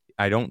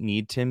 I don't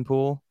need Tim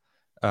Pool.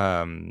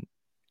 I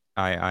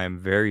am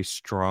very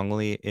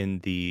strongly in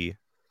the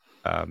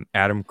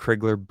Adam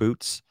Krigler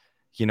boots.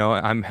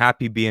 I'm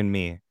happy being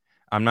me.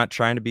 I'm not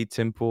trying to be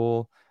Tim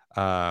Pool.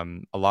 A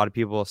lot of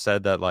people have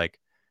said that, like,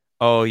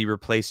 oh, he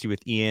replaced you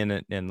with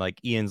Ian, and like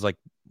Ian's like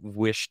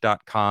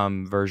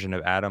Wish.com version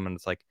of Adam, and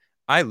it's like,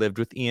 I lived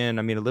with Ian.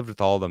 I mean, I lived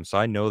with all of them, so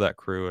I know that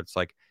crew. It's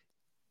like,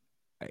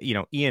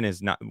 Ian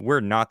is not, we're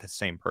not the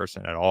same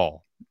person at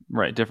all.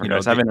 Right. Different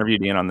guys. I've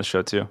interviewed Ian on the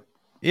show too.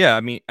 Yeah.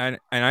 I mean, and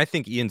I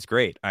think Ian's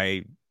great.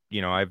 I've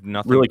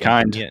nothing. Really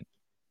kind. Ian.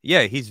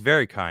 Yeah. He's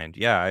very kind.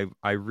 Yeah.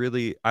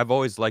 I've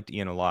always liked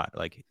Ian a lot.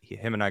 Like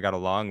him and I got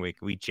along.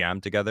 We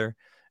jammed together.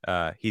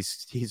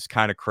 He's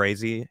kind of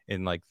crazy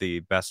in like the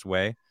best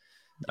way.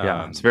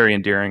 Yeah. It's very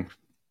endearing.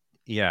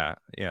 Yeah.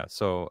 Yeah.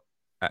 So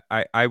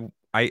I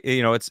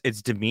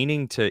it's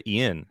demeaning to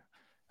Ian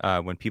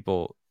when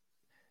people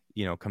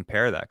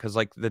compare that, because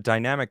like the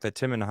dynamic that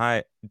Tim and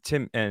I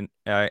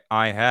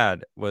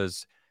had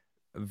was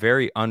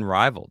very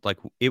unrivaled. Like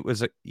it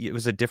was a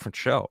different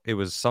show. It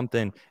was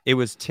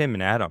Tim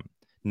and Adam,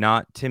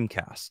 not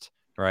Timcast,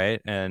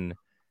 right?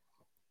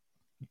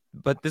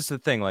 But this is the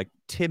thing, like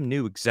Tim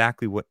knew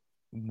exactly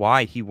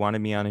why he wanted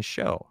me on his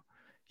show.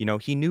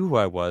 He knew who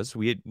I was.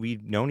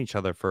 We'd known each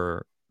other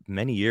for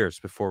many years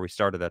before we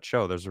started that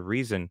show. There's a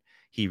reason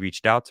he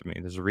reached out to me.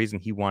 There's a reason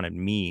he wanted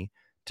me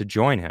to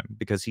join him,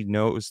 because he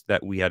knows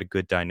that we had a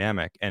good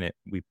dynamic, and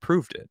we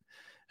proved it.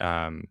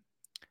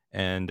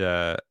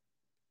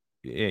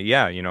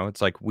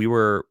 It's like we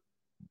were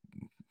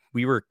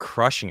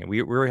crushing it.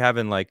 We were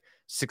having like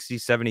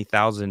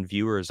 60,000-70,000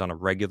 viewers on a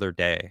regular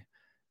day.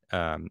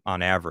 On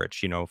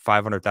average,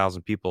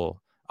 500,000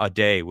 people a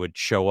day would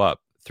show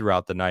up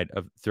throughout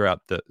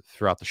the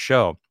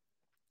show.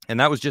 And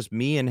that was just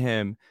me and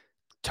him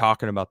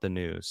talking about the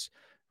news.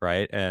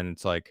 Right. And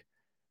it's like,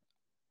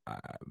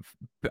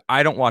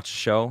 I don't watch the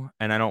show,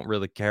 and I don't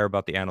really care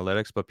about the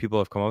analytics, but people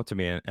have come up to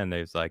me and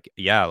they've like,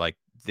 yeah, like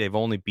they've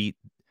only beat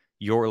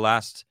your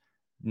last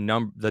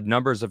the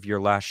numbers of your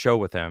last show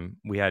with him.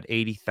 We had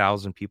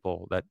 80,000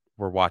 people that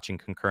were watching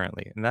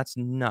concurrently, and that's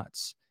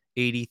nuts.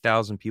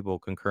 80,000 people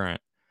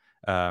concurrent.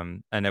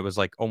 And it was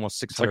like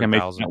almost It's like a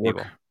major 600,000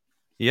 network. people.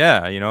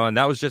 Yeah, and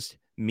that was just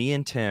me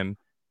and Tim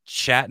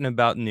chatting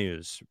about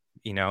news.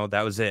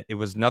 That was it. It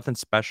was nothing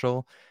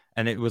special.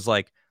 And it was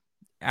like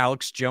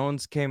Alex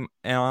Jones came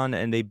on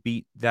and they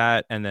beat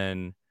that. And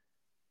then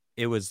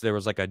there was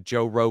like a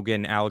Joe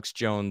Rogan, Alex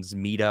Jones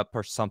meetup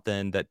or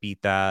something that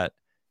beat that.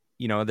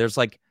 There's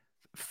like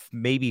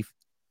maybe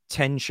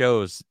 10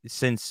 shows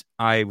since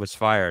I was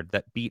fired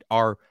that beat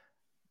our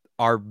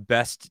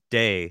best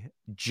day,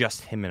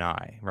 just him and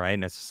I, right?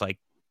 And it's just like,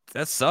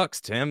 that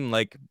sucks, Tim.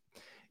 Like,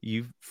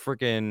 you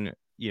freaking,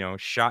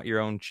 shot your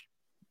own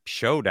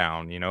show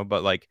down,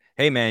 but like,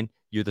 hey man,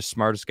 you're the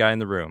smartest guy in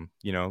the room.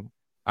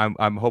 I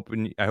hope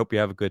you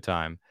have a good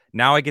time.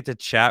 Now I get to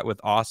chat with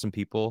awesome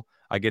people.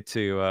 I get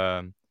to,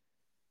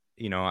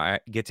 I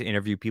get to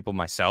interview people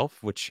myself,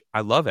 which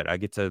I love it. I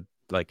get to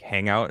like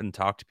hang out and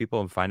talk to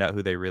people and find out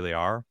who they really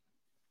are.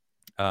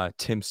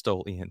 Tim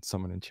stole Ian.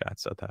 Someone in chat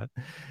said that.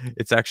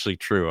 It's actually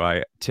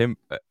true. Tim,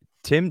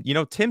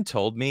 Tim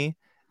told me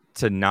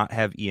to not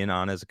have Ian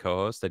on as a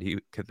co-host, that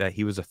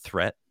he was a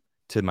threat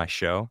to my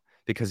show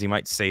because he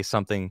might say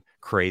something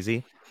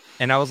crazy.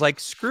 And I was like,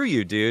 screw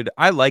you, dude.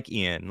 I like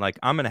Ian. Like,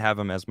 I'm going to have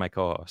him as my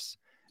co-host.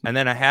 And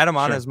then I had him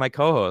on as my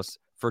co-host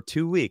for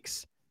 2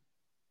 weeks.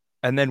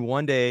 And then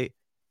one day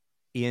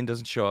Ian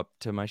doesn't show up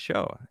to my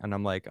show. And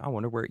I'm like, I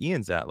wonder where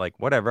Ian's at. Like,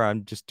 whatever.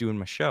 I'm just doing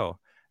my show.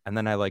 And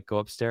then I like go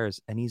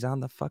upstairs and he's on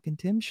the fucking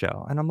Tim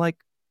show. And I'm like,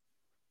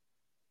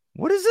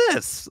 what is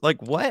this?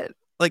 Like, what?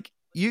 Like,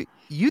 you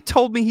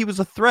told me he was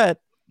a threat.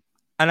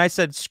 And I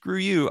said, screw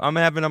you. I'm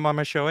having him on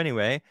my show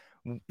anyway.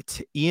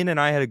 Ian and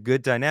I had a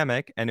good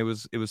dynamic and it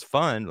was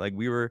fun. Like,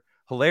 we were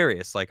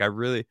hilarious. Like, I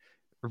really,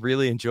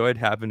 really enjoyed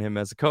having him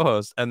as a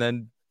co-host. And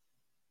then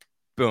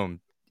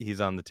boom,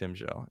 he's on the Tim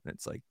show. And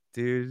it's like,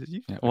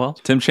 dude. Well,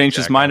 Tim changed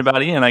his mind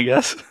about Ian, I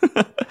guess.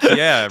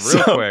 Yeah,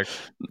 real quick.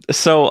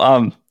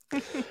 So,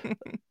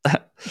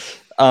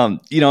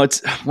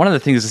 it's one of the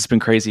things that's been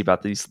crazy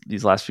about these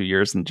last few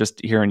years, and just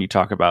hearing you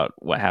talk about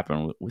what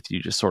happened with you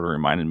just sort of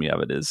reminded me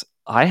of it. Is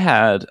I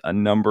had a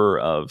number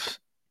of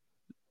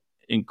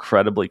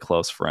incredibly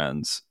close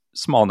friends,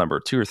 small number,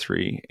 2 or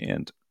 3,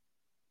 and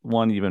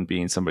one even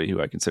being somebody who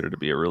I consider to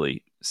be a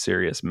really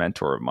serious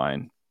mentor of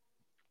mine,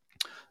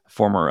 a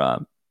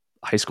former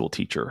high school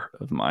teacher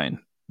of mine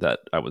that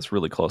I was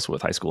really close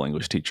with, high school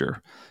English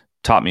teacher,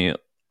 taught me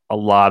a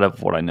lot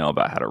of what I know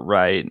about how to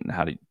write and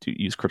how to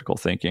use critical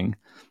thinking.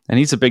 And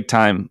he's a big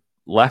time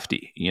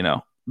lefty,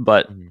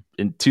 but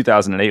in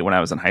 2008, when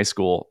I was in high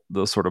school,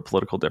 those sort of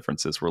political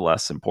differences were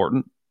less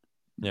important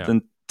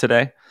than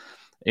today.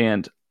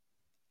 And,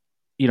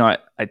 I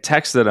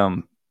texted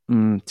him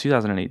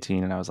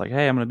 2018 and I was like,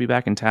 hey, I'm going to be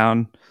back in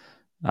town.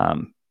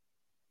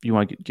 You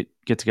want to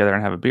get together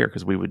and have a beer?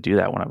 Cause we would do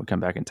that when I would come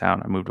back in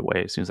town. I moved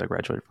away as soon as I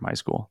graduated from high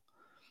school.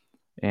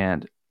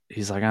 And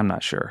he's like, I'm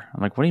not sure.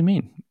 I'm like, what do you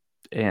mean?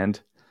 And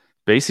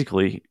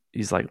basically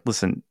he's like,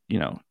 listen,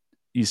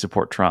 you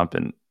support Trump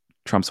and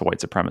Trump's a white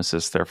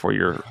supremacist. Therefore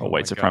you're a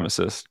white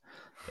supremacist.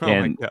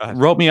 And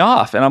wrote me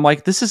off. And I'm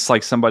like, this is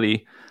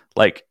somebody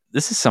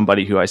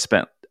who I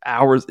spent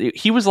hours.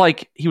 He was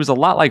a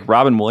lot like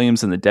Robin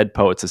Williams in the Dead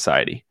Poets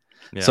Society.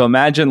 Yeah. So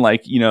imagine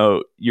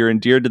you're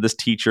endeared to this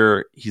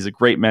teacher. He's a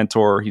great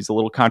mentor. He's a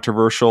little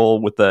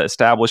controversial with the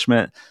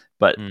establishment,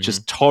 but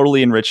just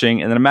totally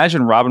enriching. And then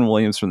imagine Robin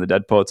Williams from the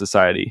Dead Poets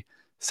Society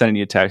sending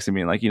you a text and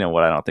being like, you know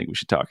what, I don't think we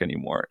should talk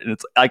anymore. And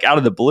it's like out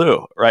of the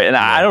blue, right? And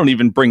I don't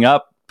even bring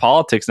up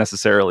politics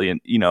necessarily.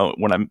 And,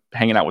 when I'm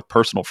hanging out with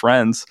personal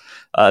friends,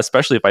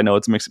 especially if I know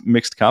it's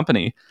mixed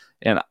company.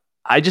 And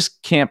I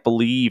just can't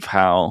believe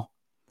how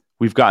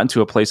we've gotten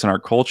to a place in our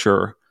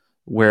culture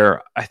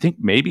where I think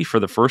maybe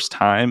for the first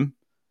time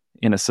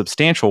in a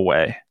substantial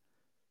way,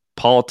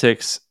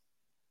 politics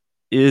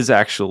is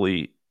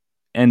actually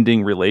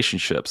ending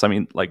relationships. I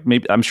mean,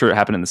 maybe I'm sure it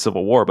happened in the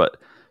Civil War, but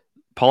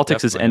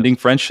politics is ending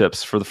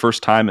friendships for the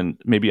first time in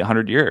maybe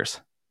 100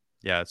 years.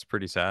 Yeah, it's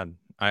pretty sad.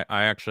 I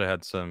actually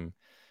had some,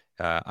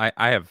 I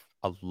have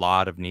a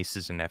lot of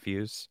nieces and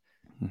nephews,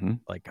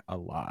 like a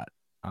lot.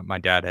 My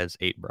dad has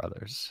 8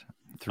 brothers,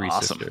 3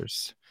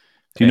 sisters.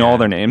 Do you know all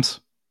their names?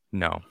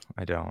 No,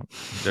 I don't.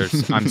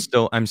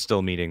 I'm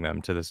still meeting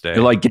them to this day.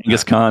 You're like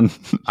Genghis Khan.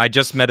 I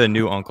just met a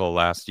new uncle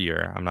last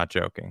year. I'm not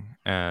joking.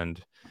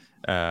 And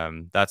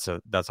that's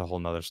a whole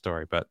nother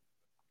story. But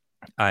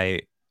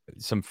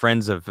some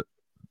friends of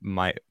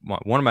one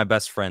of my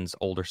best friend's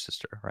older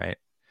sister, right?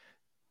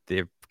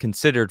 They're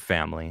considered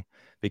family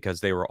because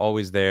they were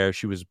always there.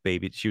 She was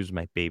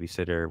my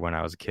babysitter when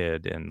I was a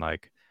kid, and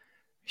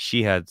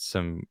she had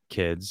some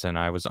kids, and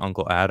I was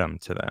Uncle Adam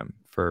to them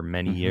for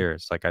many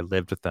years. Like, I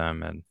lived with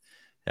them, and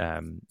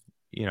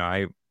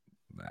I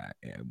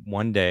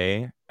one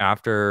day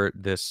after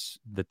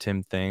the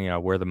Tim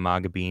thing, wear the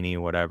MAGA beanie,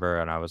 whatever,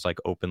 and I was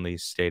openly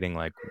stating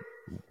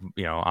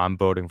I'm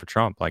voting for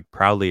Trump,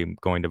 proudly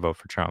going to vote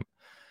for Trump.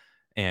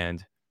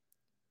 And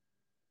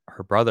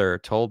her brother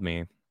told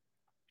me,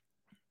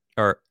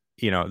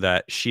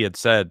 that she had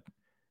said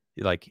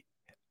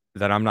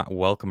that I'm not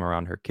welcome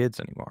around her kids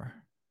anymore.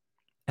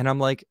 And I'm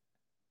like,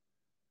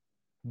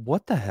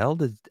 what the hell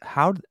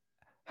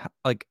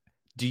like,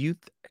 do you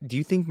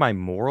think my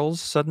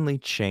morals suddenly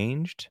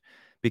changed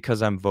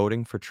because I'm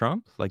voting for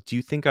Trump? Like, do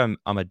you think I'm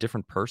a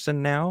different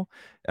person now?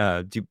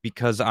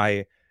 Because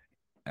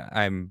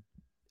I'm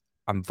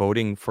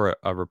voting for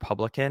a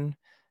Republican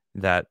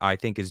that I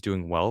think is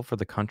doing well for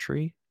the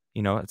country.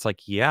 It's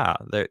like, yeah,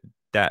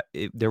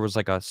 there was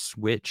like a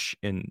switch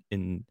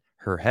in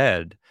her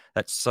head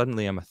that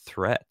suddenly I'm a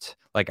threat.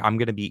 Like, I'm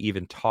going to be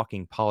even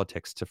talking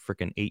politics to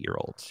freaking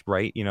 8-year-olds,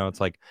 right?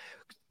 It's like,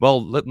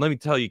 well, let me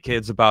tell you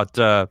kids about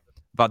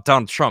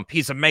Donald Trump.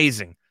 He's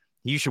amazing.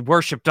 You should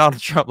worship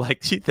Donald Trump.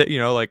 Like,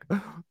 like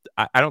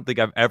I don't think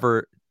I've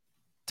ever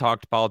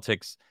talked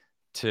politics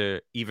to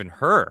even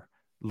her,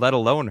 let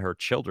alone her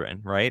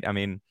children, right? I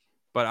mean,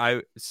 but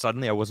I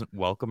wasn't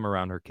welcome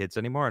around her kids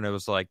anymore, and it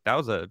was like that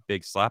was a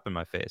big slap in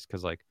my face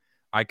because like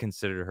I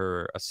considered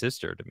her a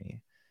sister to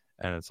me,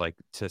 and it's like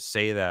to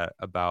say that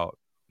about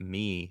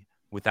me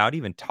without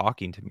even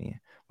talking to me,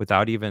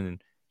 without even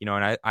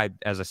and I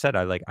as I said,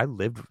 I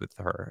lived with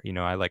her,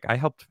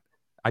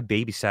 I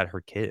babysat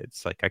her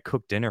kids, like I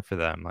cooked dinner for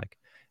them, like,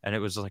 and it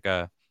was like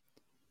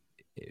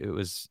it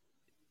was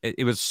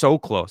so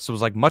close. It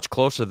was like much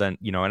closer than,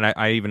 and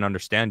I even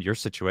understand your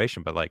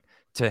situation, but like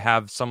to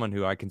have someone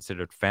who I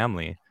considered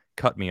family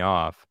cut me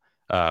off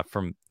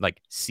from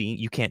like seeing,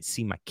 you can't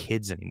see my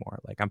kids anymore.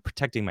 Like I'm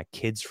protecting my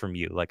kids from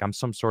you. Like I'm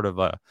some sort of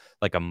a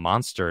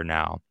monster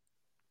now,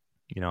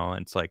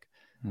 and it's like,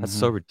 that's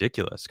so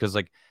ridiculous. Cause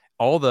like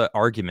all the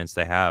arguments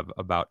they have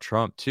about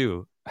Trump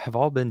too have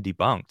all been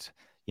debunked,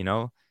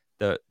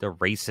 the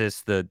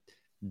racist, the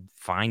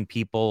fine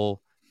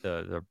people,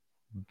 the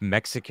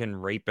Mexican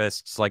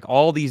rapists, like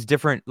all these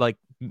different like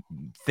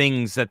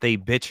things that they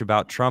bitch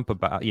about Trump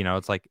about,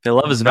 it's like They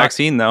love his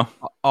vaccine though.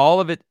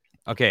 All of it.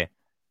 Okay,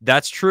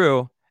 that's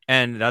true.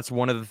 And that's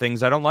one of the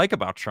things I don't like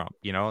about Trump.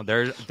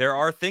 There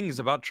are things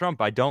about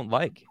Trump I don't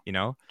like,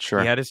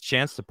 Sure. He had his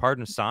chance to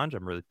pardon Assange.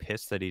 I'm really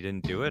pissed that he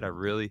didn't do it.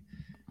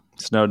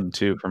 Snowden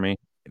too for me.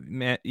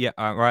 Man, yeah,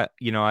 right.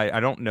 I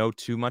don't know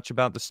too much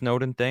about the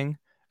Snowden thing.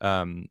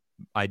 I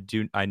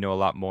know a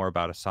lot more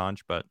about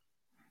Assange, but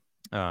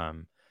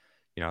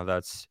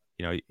that's,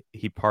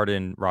 he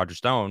pardoned Roger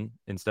Stone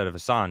instead of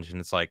Assange. And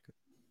it's like,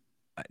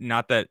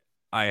 not that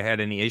I had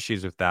any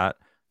issues with that,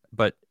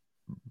 but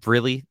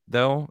really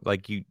though,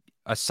 like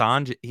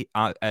Assange,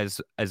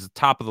 as the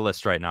top of the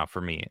list right now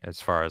for me,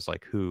 as far as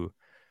like who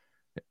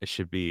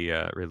should be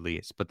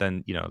released. But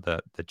then,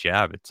 the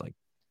jab, it's like,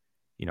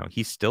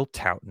 he's still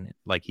touting it.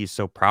 Like he's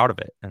so proud of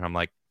it. And I'm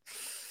like,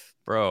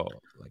 bro,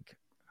 like,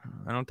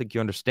 I don't think you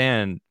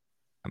understand.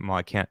 Well,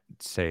 I can't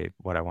say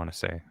what I want to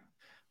say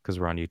because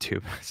we're on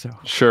YouTube. So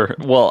sure.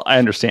 Well, I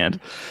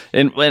understand.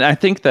 And I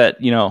think that,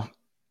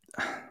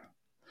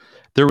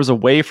 there was a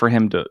way for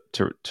him to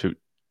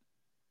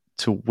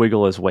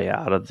wiggle his way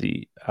out of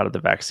the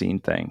vaccine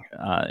thing.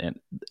 And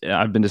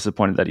I've been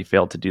disappointed that he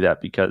failed to do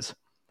that because,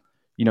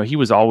 he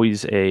was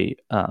always a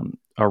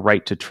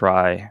right to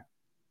try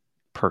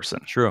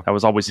person. True. That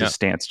was always his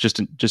stance, just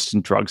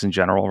in drugs in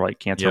general, like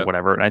cancer,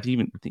 whatever. And I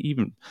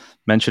even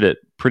mentioned it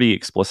pretty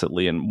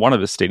explicitly in one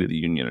of his State of the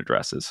Union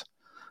addresses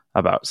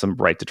about some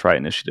right to try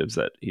initiatives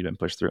that he'd been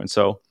pushed through. And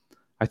so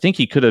I think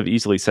he could have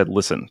easily said,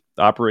 listen,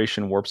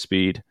 Operation Warp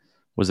Speed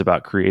was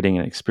about creating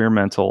an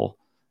experimental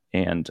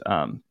and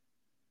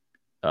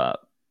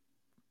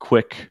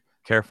quick,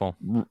 careful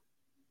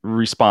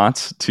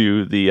response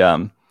to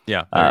the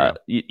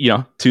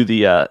to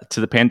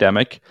the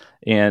pandemic,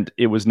 and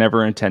it was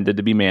never intended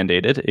to be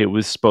mandated. It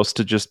was supposed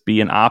to just be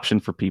an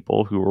option for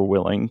people who were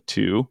willing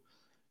to,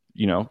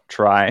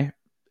 try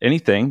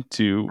anything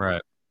to,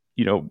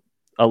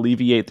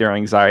 alleviate their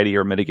anxiety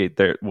or mitigate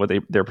their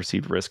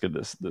perceived risk of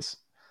this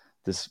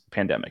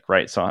pandemic,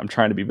 right? So I'm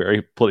trying to be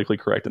very politically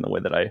correct in the way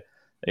that I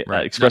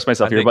express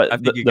myself here, but I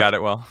think you got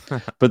it well.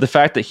 But the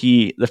fact that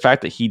he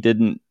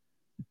didn't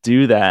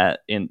do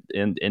that and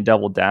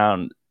double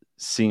down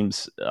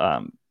seems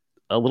a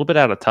little bit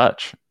out of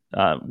touch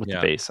with the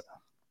base.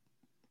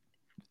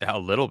 A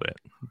little bit.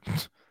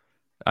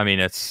 I mean,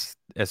 it's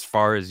as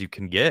far as you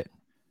can get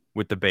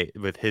with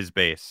with his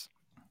base.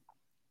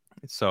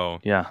 So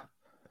yeah,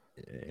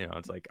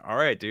 it's like, all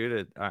right,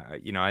 dude.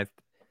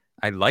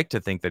 I like to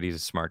think that he's a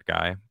smart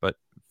guy, but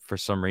for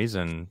some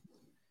reason,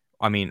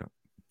 I mean,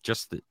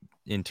 just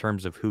in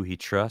terms of who he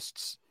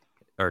trusts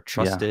or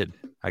trusted,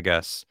 I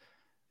guess.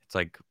 It's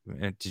like,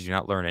 did you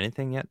not learn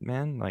anything yet,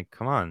 man? Like,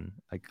 come on.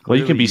 Like, well,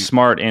 you can be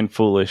smart and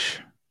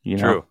foolish.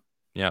 True.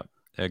 Yeah,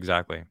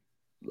 exactly.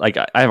 Like,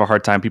 I have a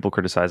hard time. People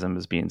criticize him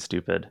as being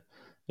stupid,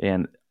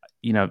 and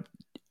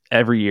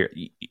every year,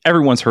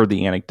 everyone's heard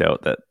the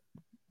anecdote that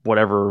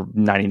whatever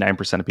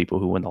 99% of people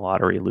who win the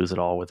lottery lose it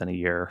all within a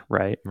year,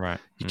 right? Right.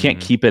 You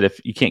can't keep it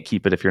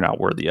if you're not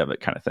worthy of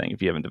it, kind of thing.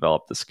 If you haven't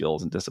developed the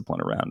skills and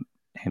discipline around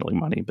handling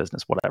money,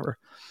 business, whatever.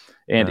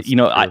 And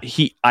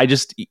I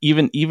just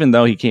even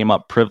though he came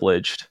up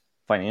privileged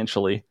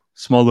financially,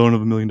 small loan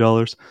of $1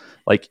 million,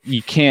 like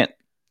you can't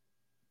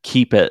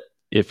keep it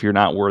if you're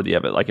not worthy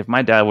of it. Like if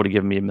my dad would have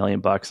given me $1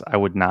 million, I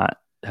would not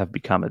have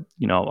become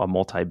a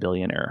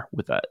multi-billionaire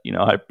with that.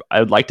 I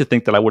would like to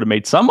think that I would have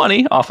made some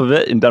money off of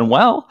it and done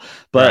well,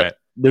 but Right.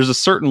 there's a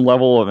certain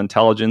level of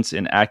intelligence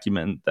and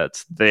acumen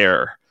that's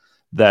there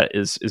that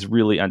is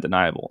really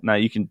undeniable. Now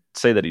you can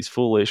say that he's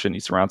foolish and he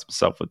surrounds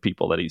himself with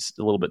people that he's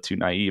a little bit too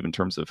naive in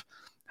terms of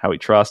how he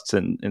trusts,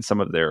 and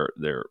some of their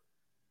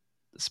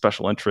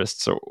special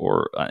interests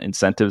or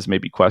incentives may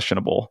be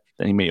questionable.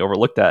 Then he may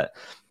overlook that,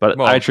 but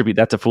I attribute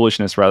that to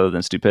foolishness rather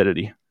than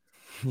stupidity.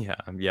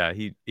 Yeah.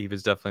 He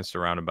was definitely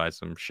surrounded by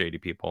some shady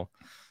people.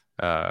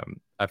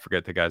 I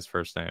forget the guy's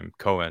first name.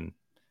 Cohen.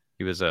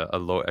 He was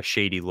a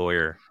shady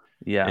lawyer.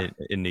 Yeah.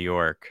 In New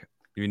York.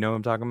 You know what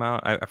I'm talking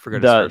about? I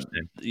forget his first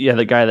name. Yeah,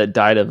 the guy that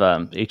died of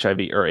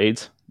HIV or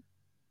AIDS.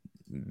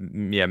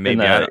 Yeah,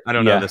 maybe. I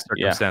don't know the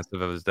circumstances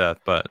of his death,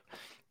 but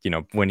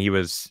when he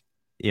was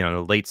in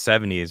the late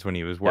 70s, when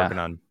he was working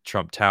on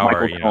Trump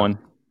Tower,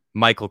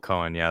 Michael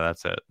Cohen. Yeah,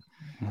 that's it.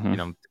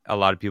 Mm-hmm. A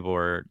lot of people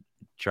were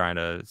trying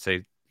to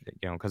say,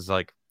 because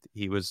like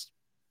he was,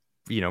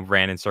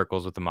 ran in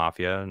circles with the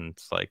mafia, and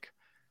it's like,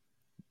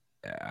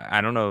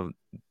 I don't know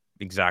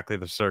exactly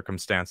the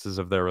circumstances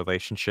of their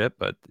relationship,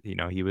 but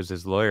he was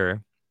his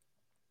lawyer,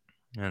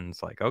 and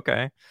it's like,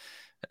 okay.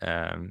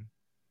 But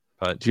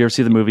did you ever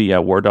see the movie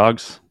War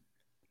Dogs?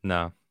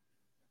 No.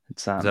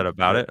 Is that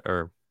about it,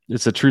 or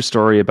it's a true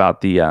story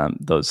about the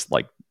those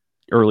like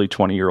early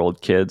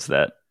 20-year-old kids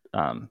that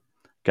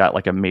got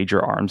like a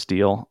major arms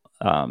deal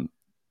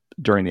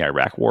during the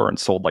Iraq War and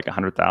sold like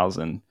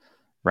 100,000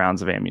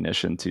 rounds of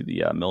ammunition to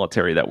the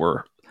military that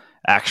were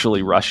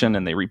actually Russian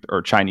and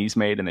or Chinese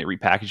made, and they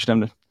repackaged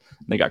them and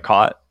they got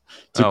caught.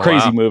 It's a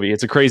crazy movie.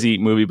 It's a crazy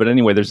movie. But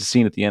anyway, there's a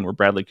scene at the end where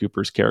Bradley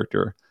Cooper's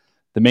character,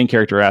 the main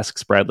character,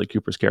 asks Bradley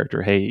Cooper's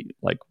character, "Hey,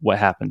 like what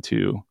happened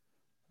to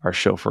our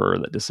chauffeur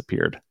that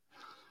disappeared?"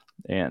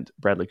 And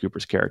Bradley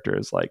Cooper's character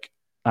is like,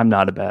 "I'm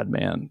not a bad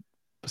man,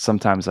 but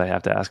sometimes I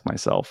have to ask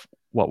myself,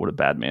 what would a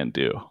bad man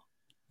do?"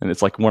 And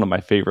it's like one of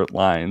my favorite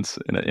lines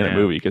in a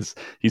movie, because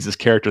he's this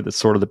character that's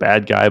sort of the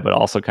bad guy, but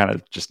also kind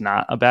of just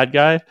not a bad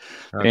guy.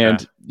 Okay.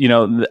 And,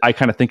 I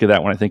kind of think of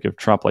that when I think of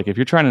Trump. Like if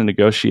you're trying to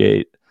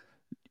negotiate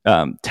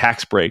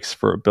tax breaks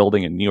for a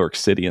building in New York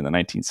City in the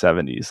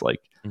 1970s,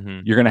 like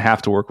you're going to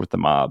have to work with the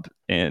mob,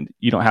 and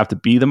you don't have to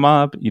be the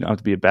mob. You don't have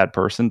to be a bad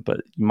person,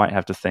 but you might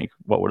have to think,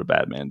 what would a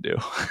bad man do?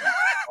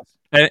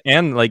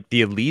 And like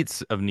the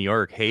elites of New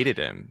York hated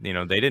him.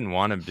 They didn't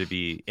want him to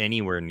be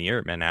anywhere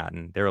near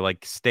Manhattan. They were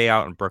like, stay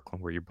out in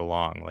Brooklyn where you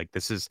belong. Like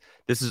this is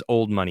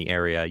old money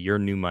area. You're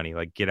new money.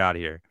 Like get out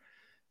of here.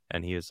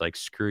 And he was like,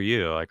 screw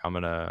you. Like I'm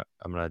gonna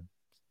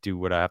do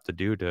what I have to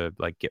do to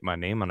like get my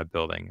name on a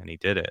building. And he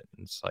did it.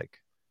 And it's like,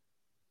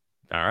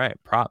 all right,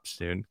 props,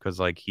 dude. Because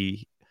like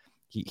he's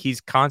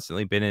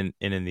constantly been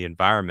in the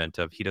environment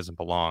of he doesn't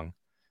belong.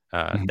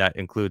 That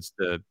includes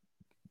the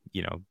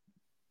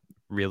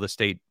real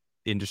estate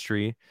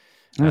industry,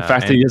 and the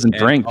fact that he doesn't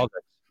drink.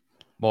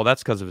 Well,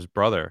 that's because of his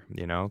brother.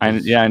 I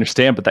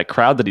understand, but that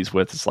crowd that he's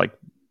with is like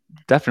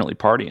definitely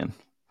partying.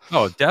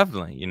 Oh,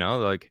 definitely.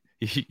 Like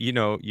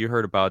you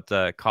heard about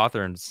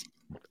Cawthorn's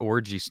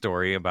orgy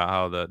story about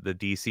how the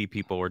DC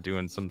people were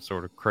doing some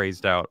sort of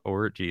crazed out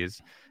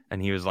orgies,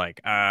 and he was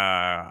like,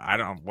 I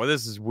don't. Well,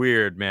 this is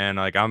weird, man.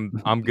 Like I'm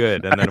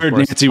good. And then I heard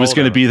Nancy was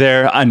going to be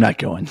there. I'm not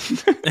going.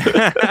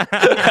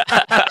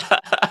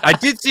 I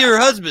did see her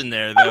husband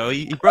there, though.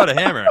 He brought a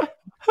hammer.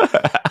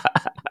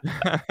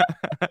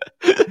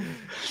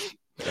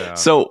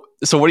 So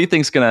what do you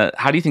think's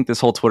how do you think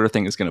this whole Twitter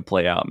thing is gonna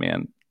play out,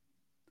 man?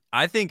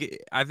 I think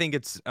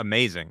it's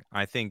amazing.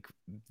 I think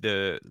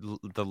the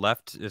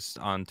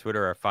leftists on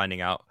Twitter are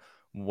finding out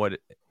what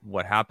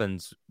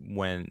happens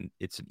when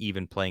it's an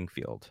even playing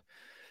field.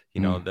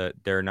 That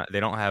they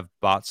don't have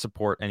bot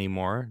support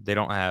anymore. They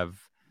don't have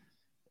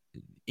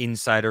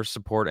insider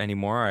support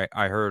anymore.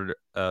 I heard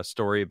a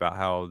story about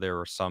how there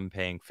were some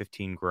paying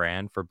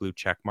 $15,000 for blue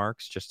check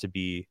marks just to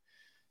be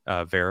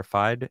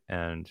verified.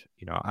 And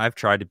I've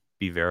tried to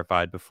be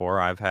verified before.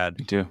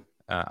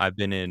 I've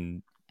been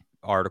in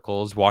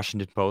articles.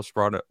 Washington Post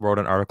wrote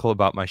an article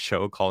about my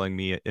show, calling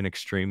me an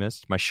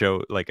extremist. My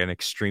show, like an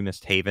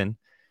extremist haven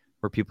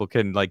where people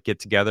can like get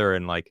together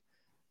and like,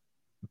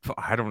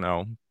 I don't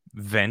know,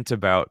 vent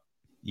about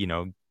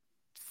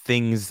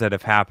things that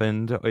have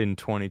happened in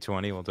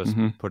 2020. We'll just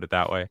put it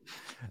that way.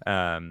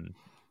 And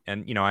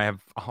I have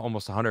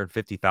almost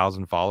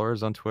 150,000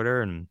 followers on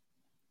Twitter, and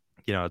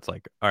it's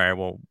like, all right,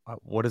 well,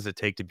 what does it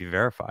take to be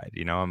verified?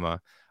 I'm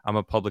a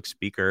public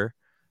speaker.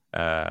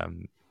 I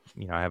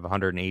have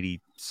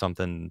 180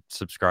 something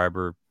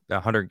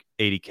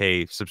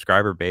 180K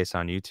subscriber base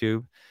on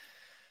YouTube.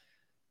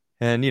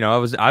 And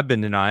I've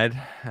been denied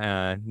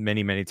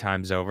many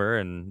times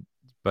over,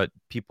 but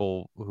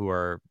people who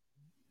are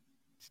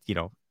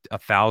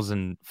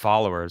 1,000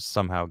 followers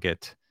somehow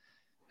get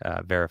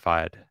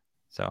verified.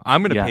 So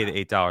I'm going to pay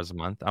the $8 a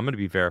month. I'm going to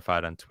be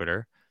verified on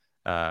Twitter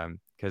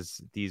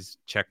because these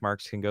check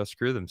marks can go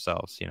screw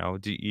themselves.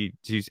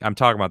 I'm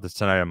talking about this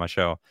tonight on my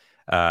show.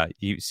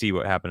 You see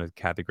what happened with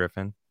Kathy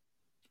Griffin?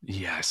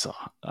 Yeah,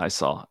 I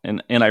saw,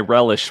 and I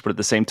relish, but at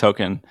the same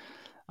token,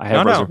 I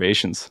have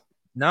reservations.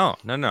 No.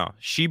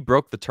 She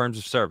broke the terms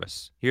of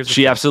service. Here's the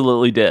She thing.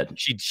 absolutely did.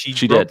 She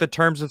did. broke the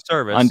terms of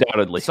service.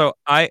 Undoubtedly. So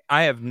I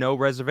have no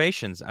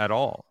reservations at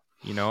all,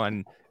 you know,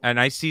 and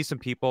I see some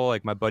people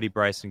like my buddy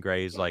Bryson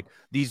Gray is like,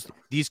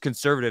 these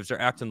conservatives are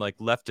acting like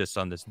leftists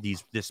on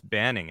this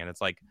banning. And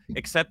it's like,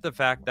 accept the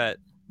fact that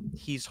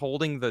he's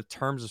holding the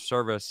terms of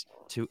service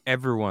to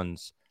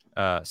everyone's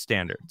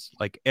standards.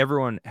 Like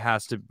everyone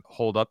has to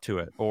hold up to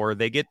it or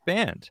they get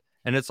banned.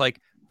 And it's like,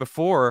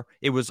 before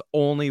it was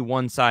only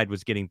one side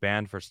was getting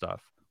banned for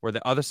stuff where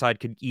the other side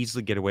could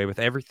easily get away with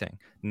everything.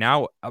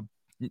 Now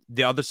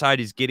the other side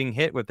is getting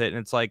hit with it. And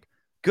it's like,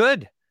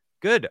 good.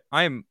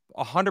 I'm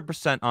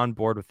 100% on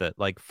board with it.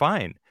 Like,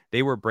 fine.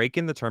 They were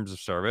breaking the terms of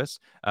service,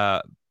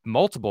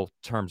 multiple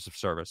terms of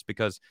service,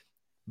 because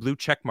blue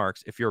check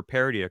marks, if you're a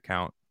parody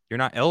account, you're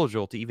not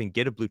eligible to even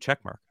get a blue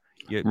check mark.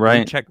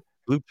 Right.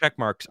 Blue check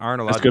marks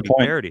aren't allowed to be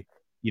parody.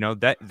 You know,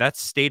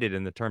 that's stated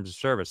in the terms of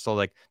service. So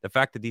like the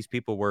fact that these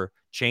people were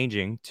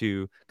changing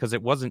to, because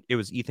it was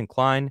Ethan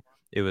Klein,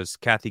 it was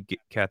Kathy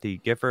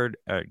Gifford,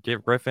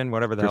 Griffin,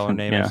 whatever the hell her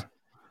name is.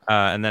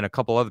 And then a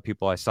couple other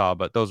people I saw,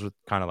 but those were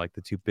kind of like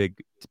the two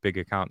big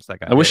accounts that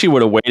got I wish he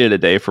would have waited a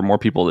day for more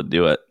people to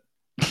do it.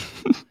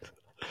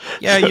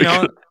 Yeah, you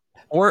know,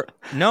 or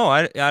no,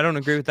 I don't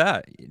agree with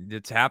that.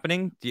 It's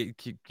happening. You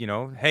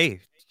know, hey,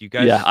 you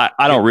guys. Yeah,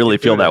 I don't really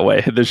feel that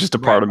way. There's just a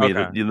part of me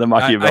that the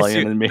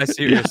Machiavellian in me. I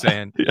see what you're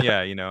saying.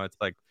 Yeah, you know, it's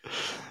like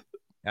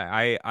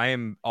I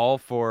am all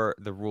for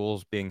the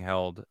rules being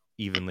held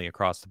evenly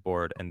across the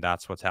board, and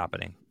that's what's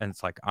happening. And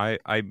it's like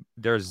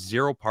there's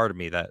zero part of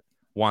me that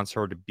wants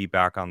her to be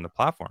back on the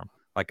platform.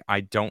 Like,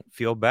 I don't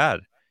feel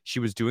bad.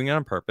 She was doing it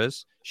on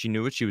purpose. She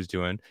knew what she was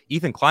doing.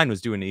 Ethan Klein was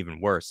doing it even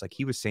worse. Like,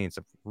 he was saying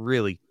some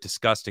really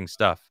disgusting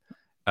stuff.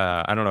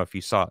 I don't know if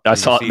you saw it. I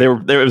saw it.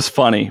 It was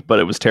funny, but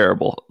it was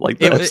terrible. Like,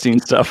 the Epstein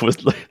stuff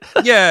was like...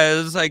 Yeah, it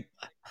was like,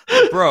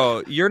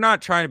 bro, you're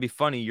not trying to be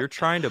funny. You're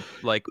trying to,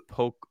 like,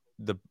 poke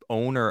the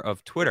owner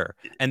of Twitter.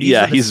 And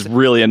he's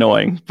really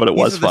annoying, but it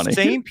was funny.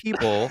 The same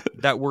people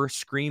that were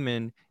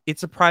screaming,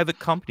 it's a private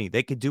company,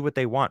 they could do what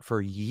they want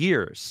for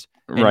years.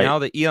 And now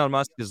that Elon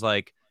Musk is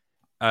like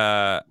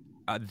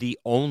the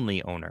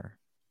only owner,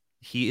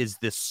 he is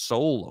the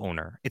sole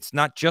owner. It's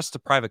not just a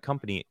private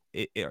company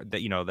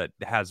that, you know, that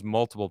has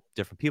multiple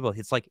different people.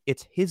 It's like,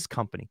 it's his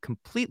company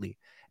completely.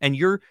 And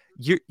you're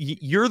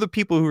the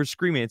people who are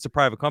screaming it's a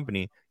private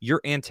company.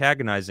 You're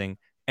antagonizing,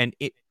 and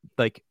it,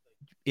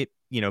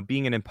 you know,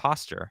 being an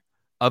imposter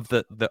of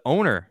the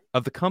owner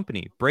of the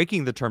company,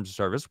 breaking the terms of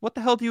service. What the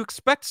hell do you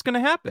expect is going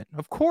to happen?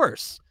 Of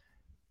course.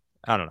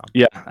 I don't know.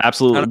 Yeah,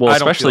 absolutely. Well,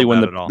 especially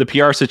when the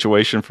PR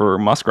situation for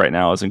Musk right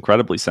now is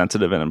incredibly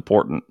sensitive and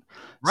important.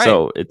 Right.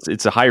 So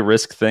it's a high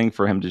risk thing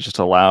for him to just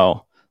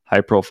allow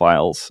high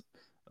profile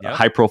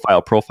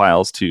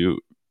profiles to,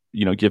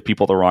 you know, give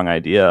people the wrong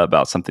idea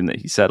about something that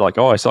he said. Like,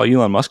 oh, I saw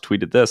Elon Musk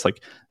tweeted this.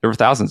 Like, there were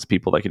thousands of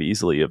people that could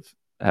easily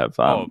have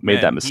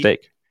made that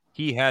mistake.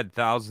 He had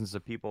thousands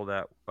of people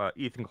that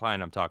Ethan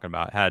Klein, I'm talking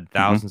about, had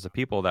thousands of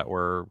people that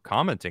were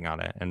commenting on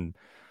it and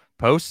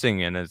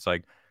posting. And it's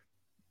like,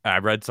 I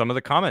read some of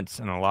the comments,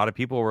 and a lot of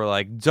people were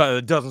like,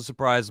 it doesn't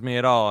surprise me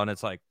at all. And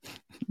it's like,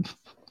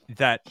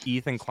 that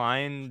Ethan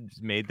Klein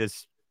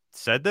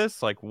said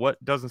this? Like,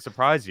 what doesn't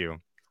surprise you?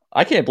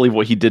 I can't believe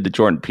what he did to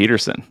Jordan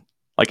Peterson.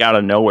 Like, out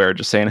of nowhere,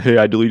 just saying, hey,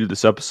 I deleted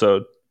this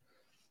episode.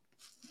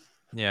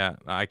 Yeah,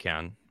 I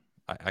can.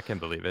 I can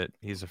believe it.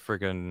 He's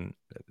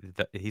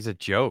a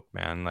joke,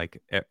 man.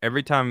 Like,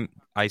 every time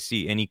I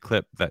see any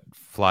clip that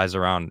flies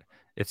around,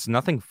 it's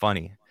nothing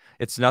funny.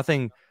 It's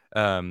nothing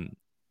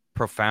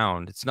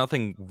profound. It's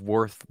nothing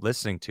worth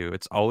listening to.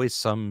 It's always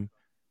some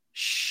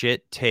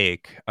shit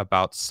take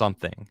about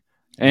something.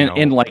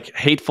 And like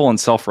hateful and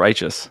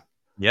self-righteous.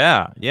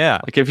 Yeah.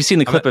 Like, have you seen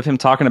the clip of him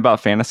talking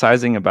about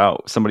fantasizing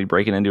about somebody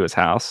breaking into his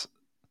house?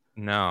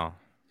 No.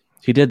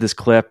 He did this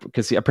clip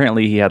because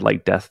apparently he had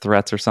like death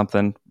threats or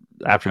something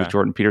after the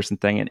Jordan Peterson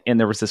thing. And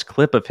there was this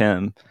clip of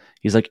him.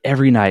 He's like,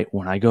 every night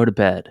when I go to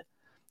bed,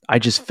 I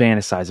just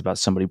fantasize about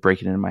somebody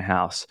breaking into my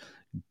house,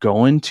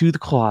 going to the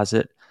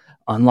closet,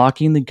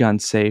 unlocking the gun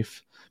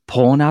safe,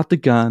 pulling out the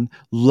gun,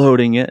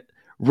 loading it,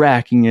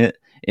 racking it,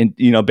 and,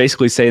 you know,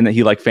 basically saying that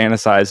he like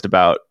fantasized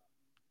about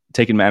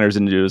taking matters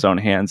into his own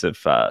hands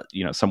if,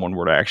 you know, someone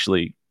were to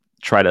actually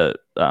try to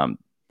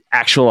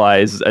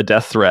actualize a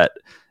death threat.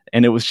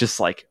 And it was just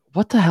like,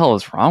 what the hell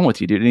is wrong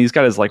with you, dude? And he's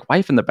got his like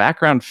wife in the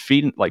background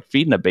feeding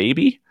a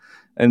baby.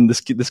 And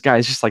this guy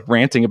is just like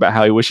ranting about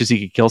how he wishes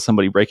he could kill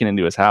somebody breaking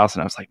into his house.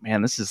 And I was like,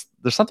 man, there's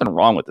something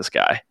wrong with this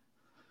guy.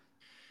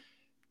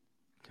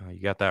 Oh,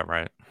 you got that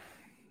right.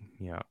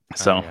 Yeah.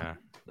 So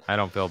I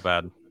don't feel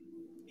bad.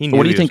 He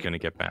knew he was going to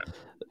get banned.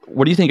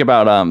 What do you think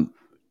about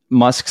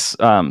Musk's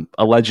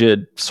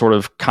alleged sort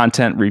of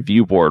content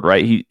review board,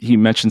 right? He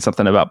mentioned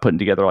something about putting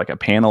together like a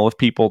panel of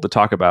people to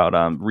talk about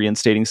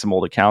reinstating some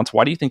old accounts.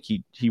 Why do you think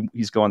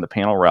he's going the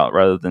panel route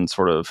rather than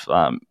sort of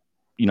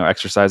you know,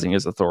 exercising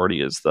his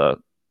authority as the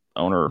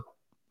owner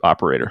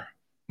operator?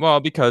 Well,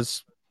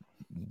 because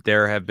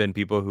there have been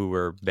people who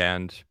were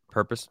banned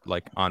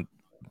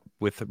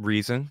with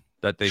reason.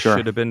 that they Sure.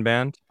 should have been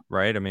banned,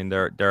 right? I mean,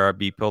 there are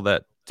people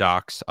that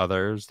dox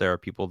others. There are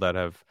people that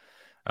have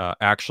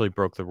actually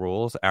broke the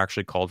rules,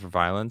 actually called for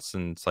violence,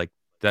 and it's like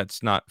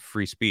that's not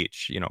free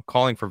speech.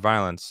 Calling for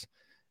violence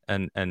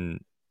and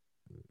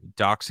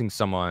doxing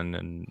someone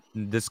and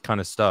this kind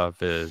of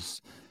stuff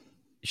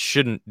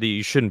shouldn't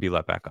be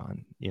let back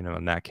on.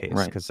 In that case,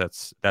 Right. because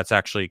that's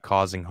actually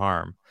causing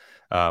harm,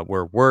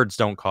 where words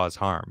don't cause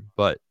harm,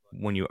 but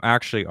when you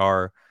actually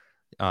are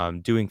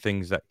doing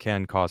things that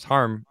can cause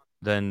harm,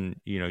 then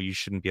you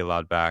shouldn't be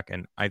allowed back.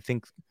 And I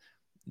think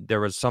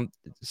there was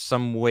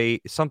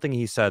something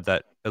he said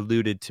that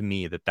alluded to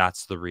me that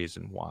that's the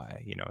reason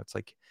why. It's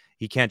like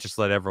he can't just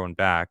let everyone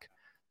back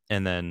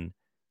and then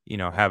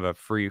have a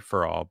free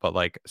for all. But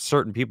like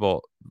certain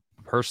people,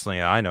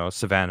 personally, I know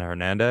Savannah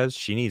Hernandez,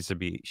 she needs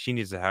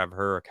to have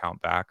her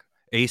account back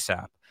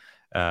ASAP.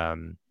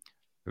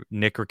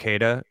 Nick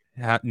Rekieta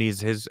needs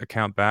his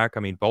account back. I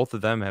mean, both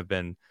of them have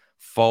been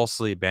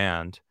falsely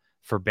banned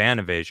for ban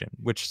evasion,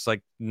 which is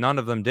like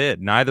neither of them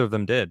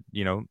did.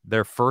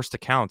 Their first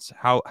accounts.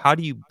 How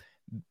do you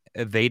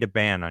evade a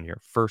ban on your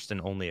first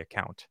and only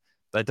account?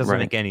 That doesn't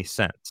make any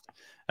sense.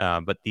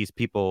 But these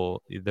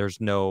people, there's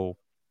no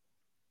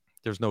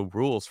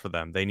rules for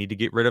them. They need to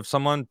get rid of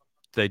someone,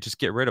 they just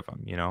get rid of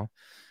them.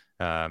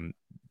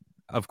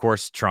 Of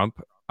course,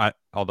 Trump,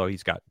 although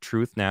he's got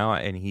Truth now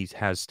and he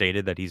has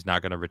stated that he's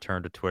not going to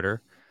return to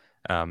Twitter,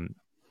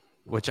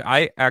 which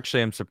I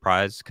actually am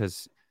surprised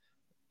because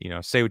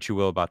say what you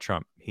will about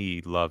Trump,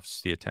 he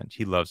loves the attention.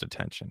 He loves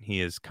attention. He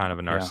is kind of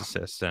a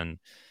narcissist, and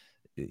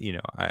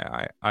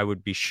I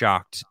would be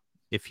shocked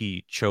if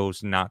he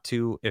chose not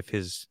to, if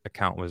his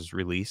account was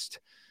released.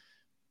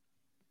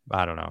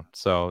 I don't know.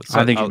 So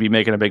I think he'd be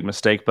making a big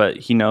mistake, but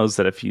he knows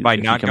that if he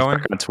comes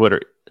back on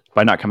Twitter,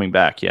 by not coming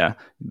back,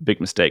 big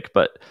mistake.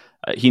 But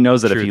he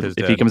knows that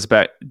if he comes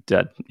back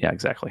dead,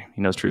 exactly.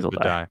 He knows Truth will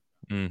die.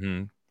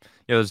 Mm-hmm.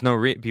 There's no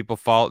people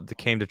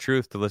came to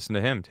Truth to listen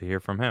to him, to hear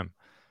from him.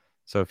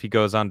 So if he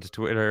goes on to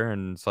Twitter,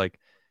 and it's like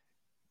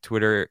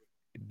Twitter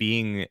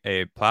being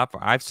a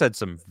platform, I've said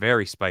some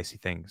very spicy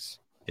things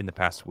in the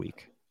past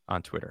week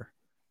on Twitter.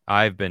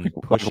 I've been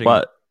pushing.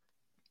 What?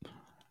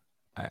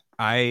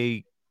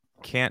 I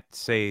can't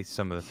say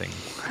some of the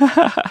things.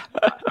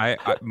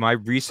 My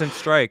recent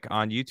strike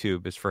on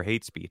YouTube is for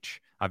hate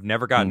speech. I've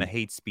never gotten a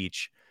hate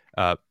speech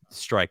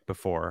strike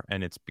before,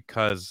 and it's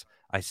because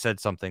I said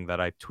something that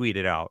I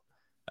tweeted out.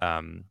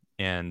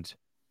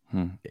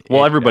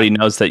 Well, everybody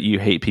knows that you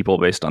hate people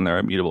based on their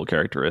immutable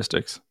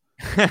characteristics.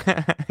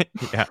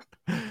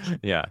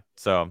 Yeah.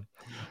 So,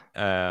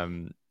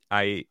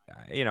 I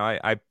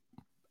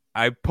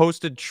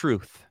posted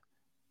truth.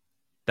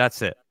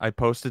 That's it. I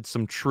posted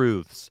some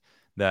truths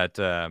that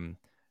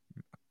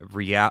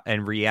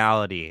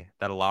reality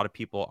that a lot of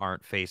people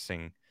aren't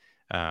facing,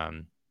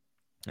 and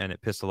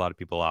it pissed a lot of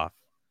people off.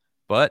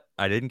 But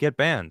I didn't get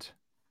banned,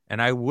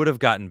 and I would have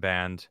gotten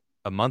banned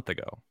a month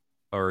ago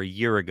or a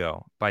year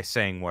ago by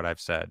saying what I've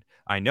said.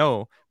 I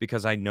know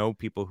because I know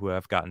people who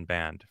have gotten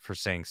banned for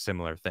saying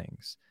similar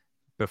things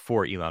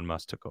before Elon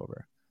Musk took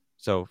over.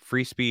 So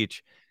free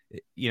speech,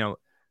 the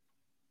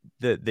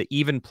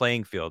even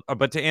playing field.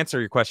 But to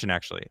answer your question,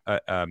 actually, I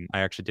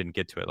actually didn't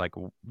get to it. Like,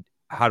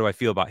 how do I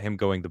feel about him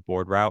going the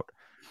board route?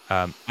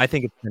 I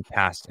think it's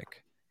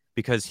fantastic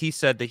because he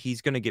said that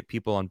he's going to get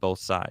people on both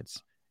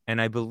sides.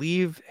 And I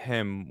believe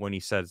him when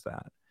he says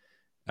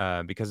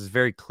that, because it's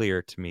very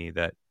clear to me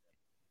that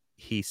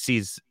he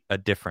sees a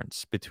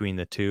difference between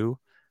the two.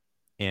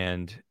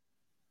 And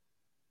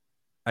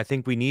I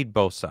think we need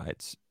both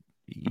sides.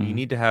 You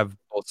need to have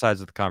both sides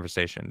of the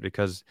conversation,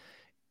 because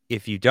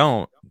if you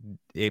don't,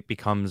 it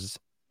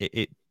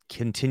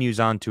continues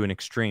on to an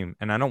extreme.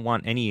 And I don't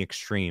want any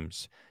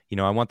extremes.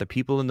 I want the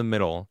people in the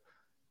middle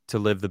to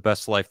live the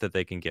best life that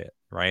they can get,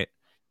 right?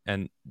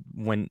 And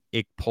when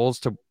it pulls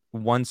to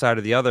one side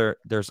or the other,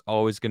 there's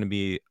always going to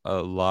be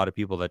a lot of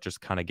people that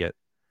just kind of get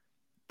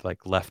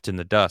like left in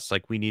the dust.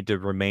 Like, we need to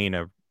remain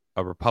a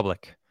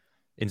republic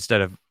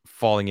instead of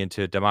falling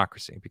into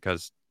democracy,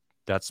 because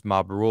that's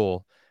mob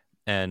rule.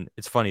 And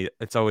it's funny,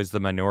 it's always the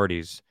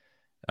minorities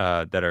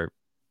that are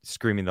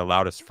screaming the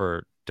loudest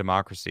for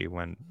democracy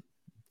when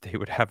they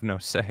would have no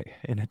say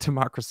in a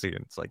democracy.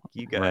 And it's like,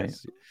 you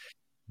guys,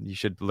 you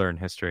should learn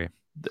history.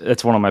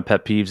 That's one of my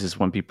pet peeves, is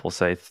when people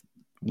say,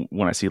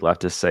 when I see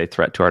leftists say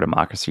threat to our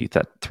democracy,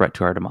 threat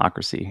to our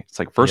democracy. It's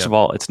like, first of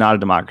all, it's not a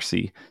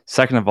democracy.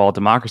 Second of all,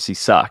 democracy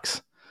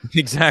sucks.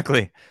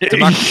 Exactly.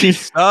 Democracy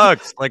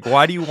sucks. Like,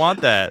 why do you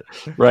want that?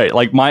 Right.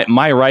 Like,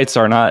 my rights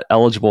are not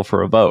eligible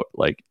for a vote.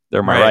 Like,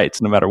 they're my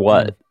rights no matter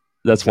what.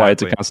 That's why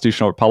it's a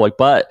constitutional republic.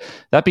 But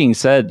that being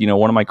said,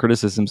 one of my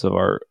criticisms of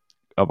our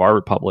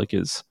republic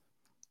is,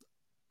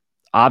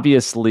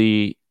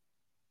 obviously,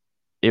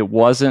 it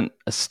wasn't,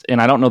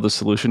 and I don't know the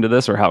solution to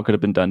this or how it could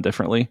have been done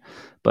differently,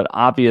 but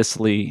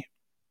obviously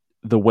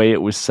the way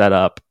it was set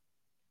up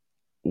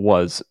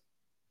was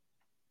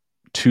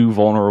too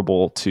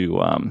vulnerable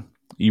to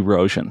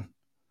erosion,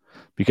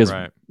 because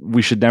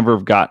we should never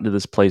have gotten to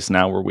this place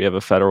now where we have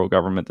a federal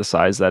government the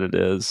size that it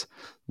is.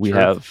 We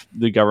have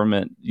the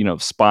government,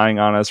 spying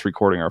on us,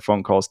 recording our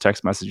phone calls,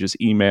 text messages,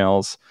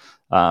 emails.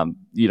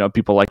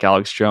 People like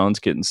Alex Jones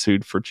getting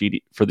sued for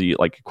the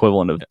like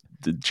equivalent of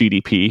the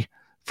GDP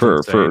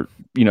for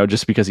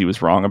just because he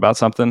was wrong about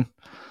something.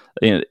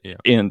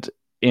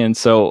 And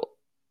so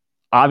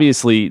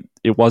obviously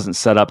it wasn't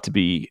set up to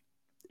be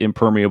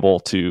impermeable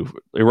to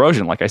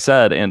erosion, like I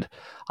said. And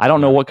I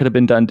don't know what could have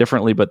been done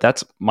differently, but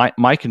that's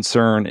my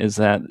concern is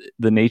that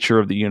the nature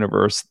of the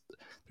universe,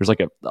 there's like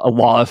a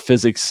law of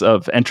physics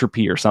of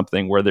entropy or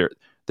something where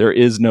there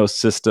is no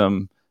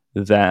system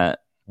that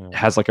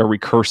has like a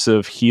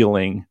recursive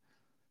healing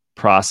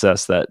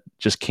process that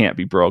just can't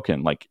be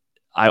broken. Like,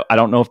 I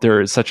don't know if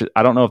there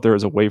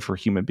is a way for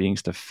human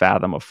beings to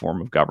fathom a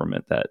form of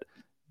government that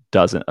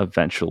doesn't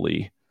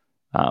eventually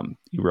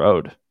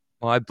erode.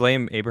 Well, I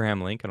blame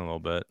Abraham Lincoln a little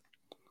bit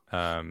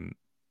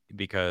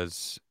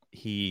because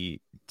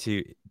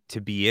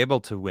to be able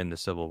to win the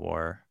Civil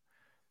War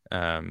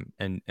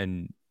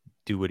and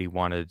do what he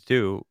wanted to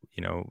do,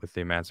 with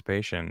the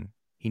emancipation,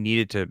 he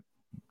needed to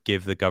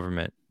give the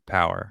government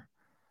power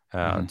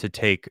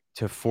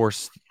to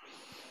force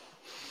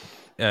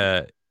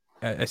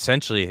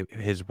essentially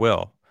his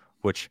will,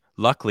 which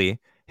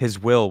luckily his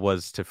will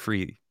was to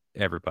free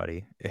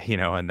everybody,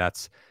 and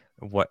that's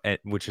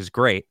which is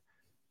great.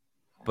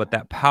 But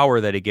that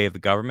power that he gave the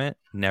government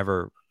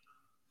never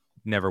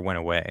went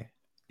away.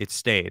 It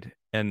stayed.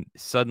 And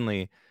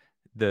suddenly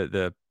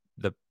the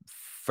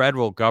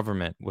federal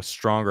government was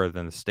stronger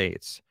than the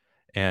states.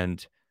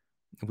 And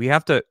we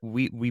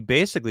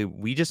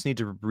just need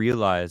to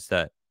realize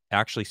that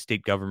actually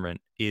state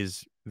government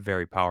is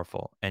very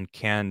powerful and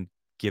can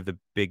give the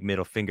big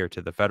middle finger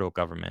to the federal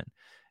government.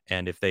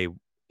 And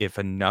if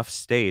enough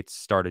states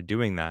started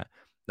doing that,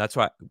 that's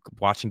why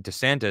watching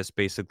DeSantis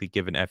basically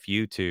give an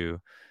FU to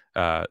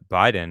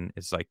Biden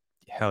is like,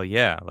 hell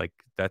yeah, like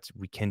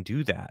we can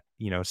do that.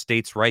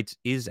 States' rights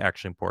is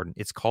actually important.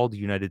 It's called the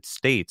United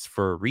States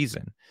for a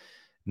reason,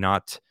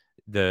 not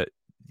the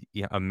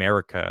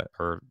America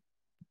or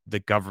the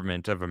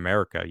government of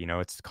America.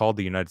 It's called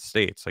the United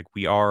States. Like,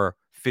 we are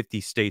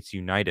 50 states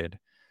united,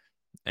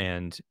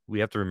 and we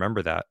have to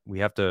remember that. We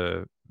have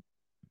to,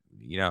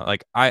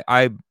 like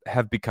I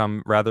have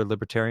become rather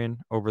libertarian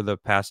over the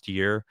past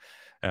year.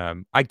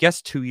 I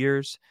guess 2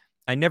 years.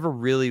 I never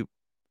really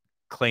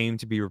claimed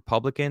to be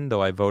Republican,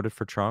 though I voted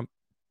for Trump.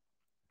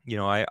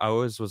 I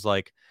always was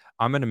like,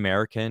 I'm an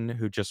American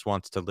who just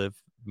wants to live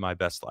my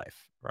best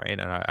life, right?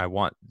 And I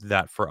want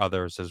that for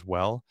others as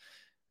well.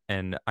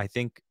 And I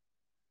think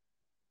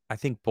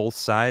both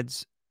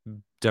sides,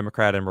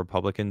 Democrat and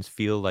Republicans,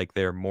 feel like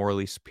they're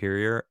morally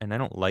superior, and I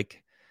don't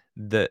like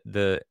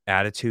the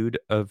attitude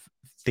of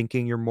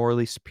thinking you're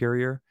morally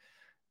superior.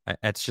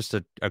 It's just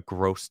a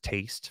gross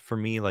taste for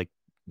me. Like,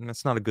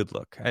 that's not a good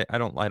look. I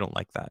don't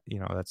like that.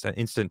 That's an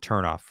instant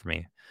turnoff for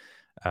me.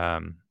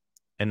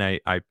 And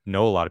I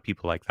know a lot of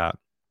people like that.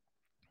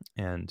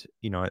 And,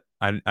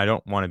 I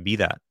don't want to be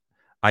that.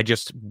 I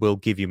just will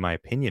give you my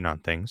opinion on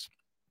things.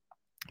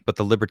 But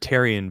the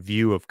libertarian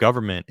view of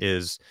government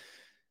is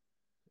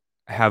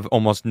have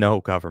almost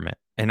no government.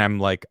 And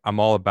I'm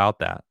all about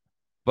that.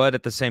 But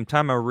at the same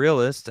time, I'm a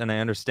realist, and I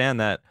understand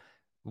that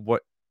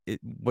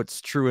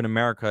what's true in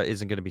America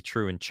isn't going to be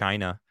true in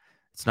China.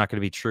 It's not going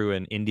to be true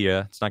in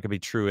India. It's not going to be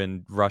true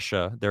in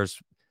Russia.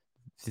 There's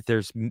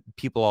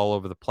people all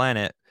over the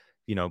planet.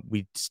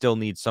 We still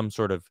need some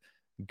sort of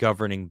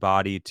governing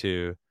body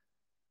to,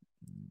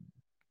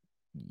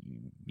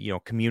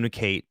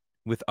 communicate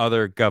with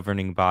other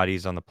governing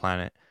bodies on the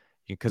planet,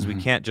 because we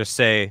can't just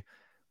say,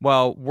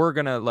 well, we're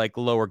going to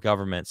lower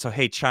government. So,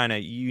 hey, China,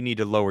 you need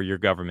to lower your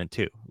government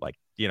too.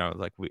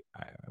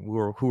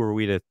 Who are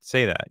we to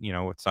say that?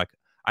 It's like,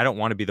 I don't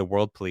want to be the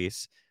world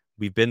police.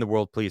 We've been the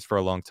world police for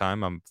a long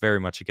time. I'm very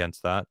much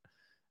against that.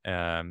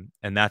 And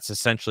that's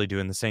essentially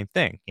doing the same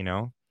thing,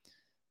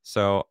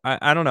 So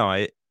I don't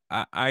know.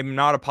 I'm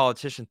not a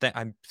politician.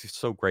 I'm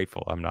so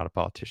grateful I'm not a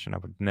politician. I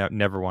would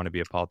never want to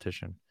be a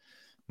politician.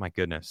 My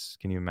goodness.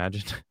 Can you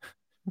imagine?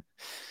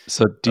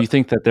 So do you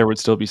think that there would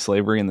still be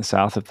slavery in the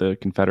South if the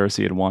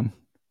Confederacy had won?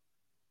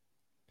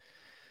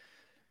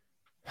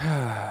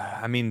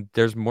 I mean,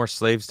 there's more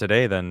slaves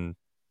today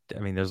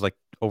there's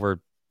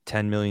over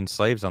 10 million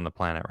slaves on the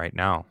planet right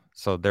now.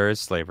 So there is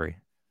slavery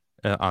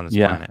on this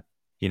planet,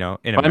 in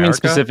America. I mean,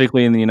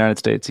 specifically in the United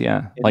States.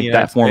 Yeah.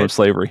 That form of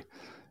slavery.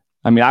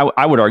 I mean,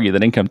 I would argue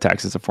that income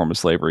tax is a form of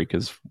slavery,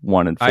 because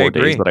 1 in 4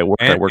 days that I work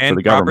for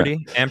the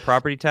government. And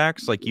property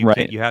tax. Like, we're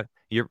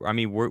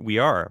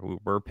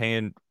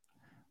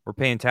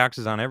paying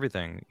taxes on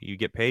everything. You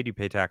get paid, you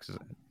pay taxes.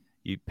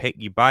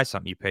 You buy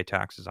something, you pay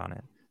taxes on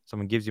it.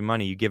 Someone gives you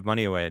money, you give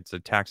money away. It's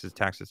taxes.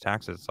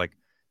 It's like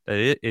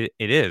it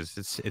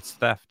is. It's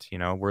theft.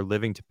 We're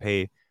living to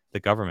pay the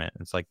government.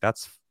 It's like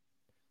that's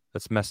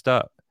messed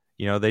up.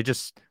 They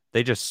just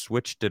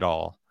switched it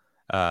all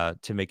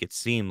to make it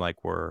seem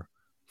like we're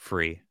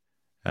free.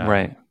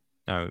 Right.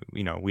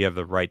 We have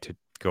the right to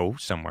go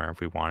somewhere if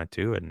we wanted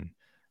to, and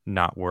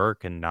not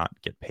work and not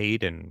get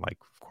paid and, like,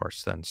 of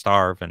course, then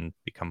starve and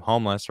become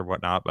homeless or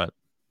whatnot. But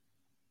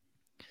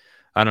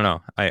I don't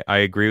know. I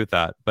agree with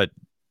that. But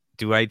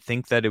do I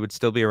think that it would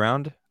still be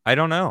around? I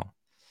don't know.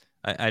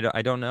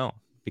 I don't know,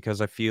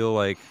 because I feel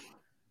like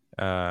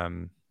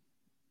it's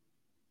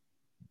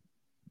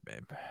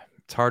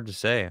hard to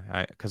say,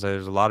 because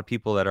there's a lot of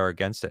people that are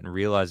against it and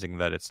realizing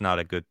that it's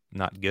not good.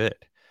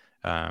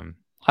 I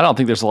don't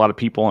think there's a lot of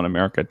people in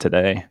America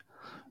today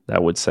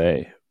that would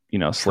say,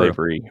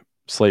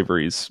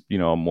 slavery's,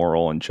 a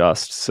moral and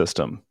just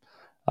system.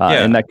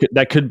 And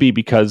that could be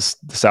because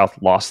the South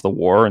lost the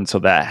war, and so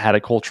that had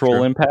a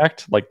cultural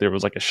impact. Like there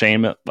was like a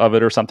shame of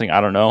it or something.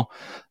 I don't know.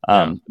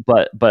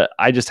 But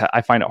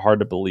I find it hard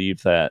to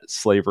believe that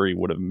slavery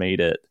would have made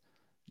it,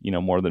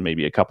 more than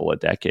maybe a couple of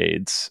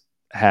decades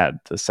had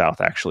the South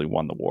actually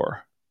won the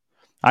war.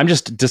 I'm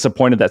just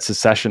disappointed that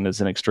secession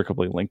is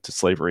inextricably linked to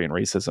slavery and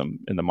racism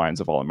in the minds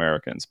of all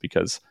Americans,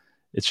 because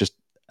it's just,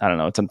 I don't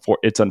know.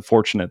 It's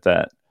unfortunate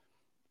that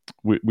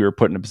we were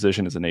put in a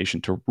position as a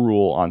nation to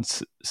rule on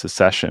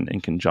secession in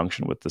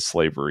conjunction with the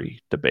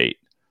slavery debate.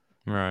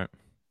 Right.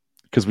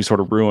 Because we sort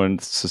of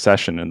ruined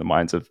secession in the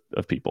minds of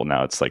people.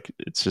 Now it's like,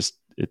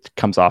 it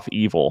comes off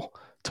evil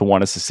to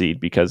want to secede,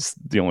 because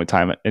the only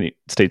time any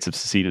states have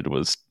seceded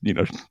was,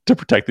 to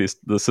protect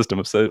the system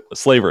of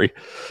slavery.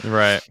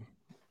 Right.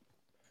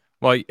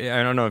 Well, I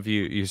don't know if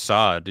you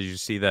saw, did you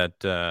see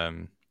that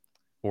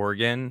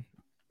Oregon,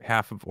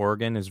 half of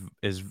Oregon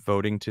is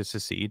voting to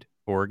secede?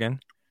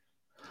 Oregon.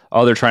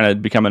 Oh, they're trying to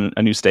become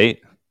a new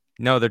state?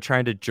 No, they're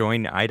trying to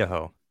join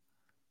Idaho.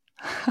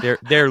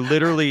 They're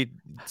literally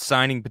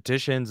signing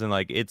petitions, and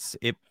like it's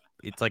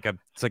like a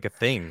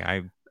thing.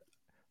 I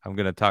was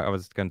gonna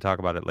talk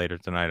about it later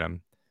tonight.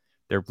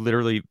 They're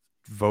literally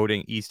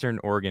voting. Eastern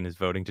Oregon is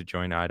voting to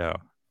join Idaho,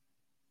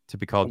 to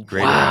be called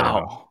Greater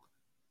Idaho.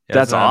 Yeah,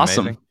 that's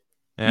awesome. Amazing?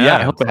 Yeah,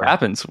 I hope it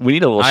happens. We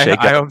need a little shake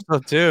up. I hope so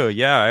too.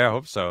 Yeah, I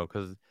hope so,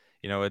 because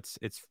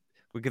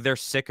they're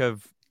sick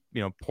of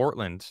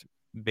Portland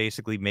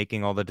basically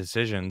making all the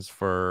decisions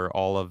for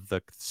all of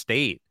the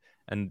state,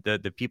 and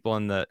the people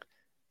in the,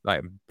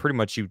 like, pretty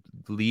much you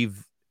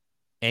leave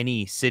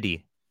any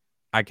city.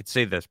 I could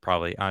say this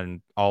probably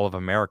on all of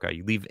America.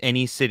 You leave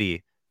any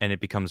city and it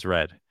becomes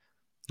red.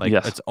 Like,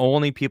 yes. It's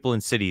only people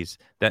in cities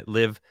that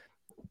live,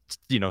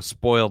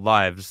 spoiled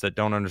lives, that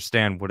don't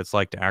understand what it's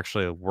like to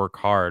actually work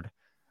hard.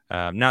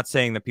 Not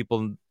saying that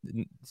people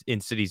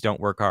in cities don't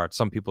work hard.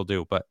 Some people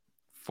do, but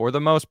for the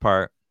most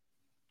part,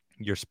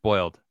 you're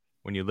spoiled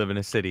when you live in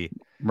a city.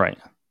 Right.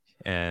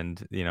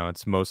 And,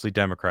 it's mostly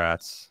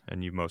Democrats,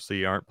 and you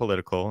mostly aren't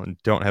political and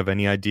don't have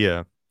any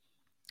idea.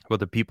 But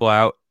the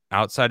people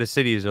outside of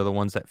cities are the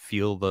ones that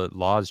feel the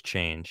laws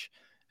change,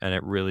 and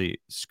it really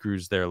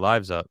screws their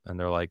lives up. And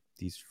they're like,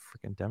 these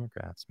freaking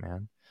Democrats,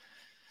 man.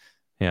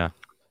 Yeah.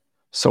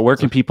 So where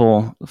can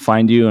people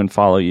find you and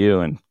follow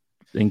you and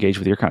engage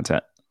with your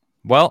content?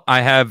 Well, I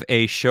have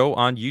a show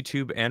on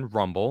YouTube and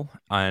Rumble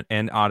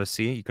and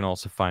Odyssey. You can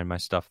also find my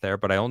stuff there,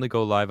 but I only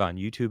go live on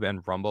YouTube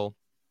and Rumble.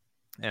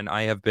 And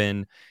I have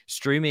been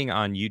streaming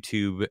on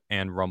YouTube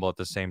and Rumble at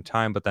the same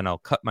time, but then I'll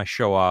cut my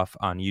show off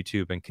on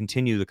YouTube and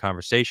continue the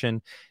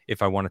conversation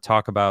if I want to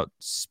talk about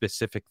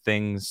specific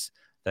things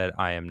that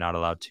I am not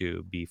allowed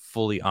to be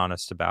fully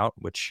honest about,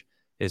 which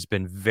has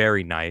been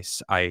very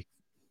nice. I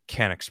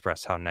can't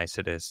express how nice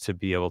it is to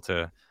be able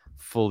to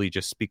fully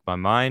just speak my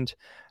mind.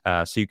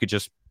 So you could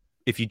just,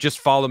 if you just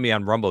follow me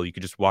on Rumble, you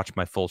could just watch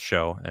my full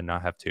show and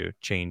not have to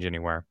change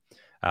anywhere.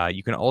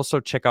 You can also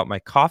check out my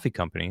coffee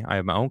company. I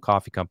have my own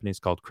coffee company. It's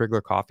called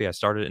Krigler Coffee. I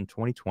started it in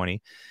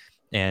 2020,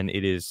 and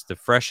it is the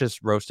freshest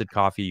roasted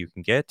coffee you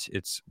can get.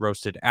 It's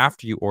roasted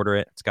after you order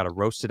it. It's got a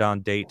roasted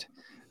on date,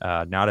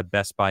 not a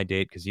Best By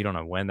date, because you don't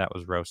know when that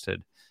was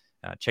roasted.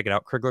 Check it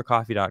out,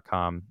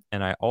 KriglerCoffee.com.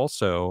 And I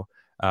also,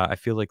 I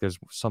feel like there's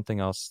something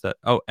else that,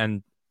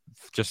 and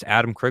just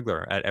Adam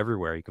Krigler at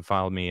everywhere. You can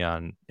follow me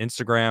on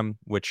Instagram,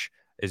 which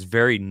is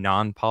very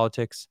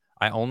non-politics.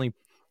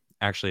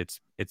 Actually,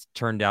 it's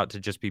turned out to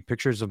just be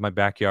pictures of my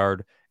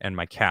backyard and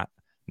my cat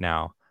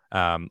now.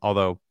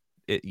 Although,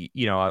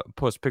 I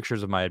post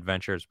pictures of my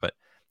adventures, but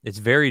it's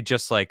very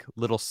just like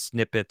little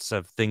snippets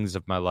of things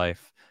of my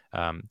life.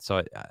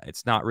 So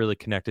it's not really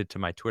connected to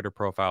my Twitter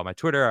profile. My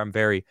Twitter, I'm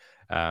very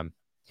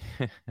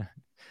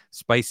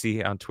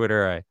spicy on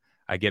Twitter.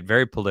 I get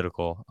very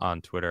political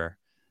on Twitter.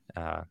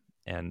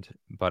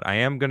 But I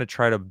am going to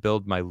try to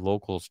build my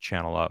locals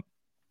channel up,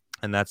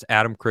 and that's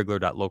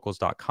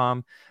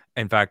adamkrigler.locals.com.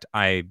 In fact,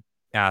 I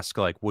ask,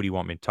 like, what do you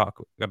want me to talk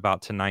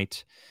about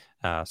tonight?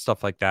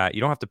 Stuff like that.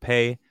 You don't have to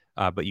pay,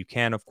 but you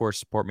can, of course,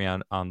 support me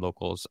on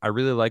Locals. I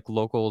really like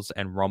Locals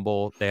and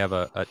Rumble. They have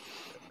a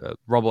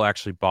Rumble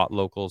actually bought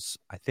Locals,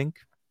 I think,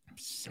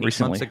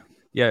 recently.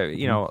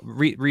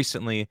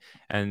 Recently,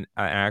 and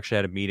I actually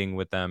had a meeting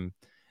with them,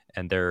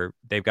 and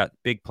they've got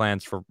big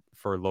plans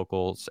for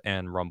Locals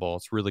and Rumble.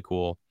 It's really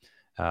cool.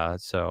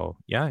 So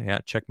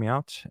check me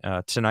out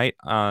tonight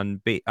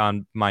on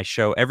my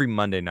show every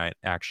Monday night.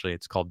 Actually,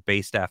 it's called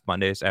Bay Staff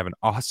Mondays. I have an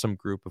awesome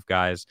group of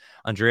guys: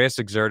 Andreas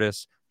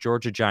Exertus,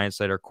 Georgia Giant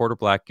Slater, Quarter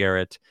Black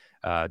Garrett,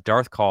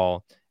 Darth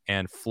Call,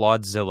 and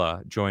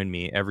Flawdzilla join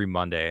me every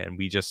Monday, and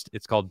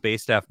it's called Bay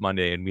Staff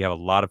Monday, and we have a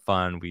lot of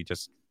fun. We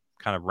just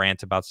kind of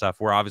rant about stuff.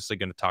 We're obviously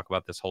going to talk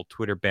about this whole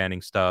Twitter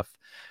banning stuff,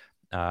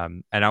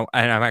 and I'm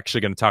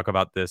actually going to talk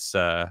about this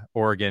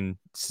Oregon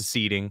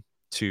seceding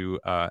to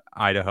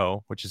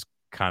Idaho, which is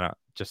kind of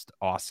just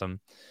awesome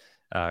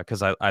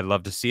because I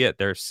love to see it.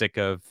 They're sick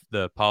of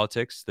the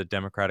politics, the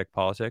Democratic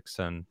politics,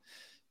 and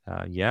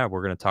we're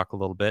going to talk a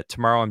little bit.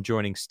 Tomorrow I'm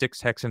joining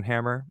Styx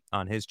Hexenhammer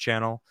on his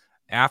channel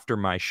after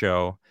my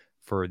show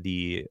for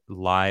the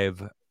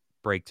live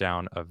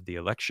breakdown of the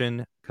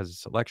election, because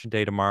it's election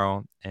day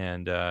tomorrow.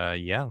 And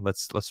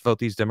let's vote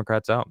these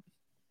Democrats out.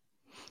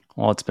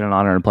 Well, it's been an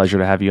honor and a pleasure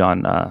to have you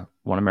on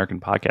One American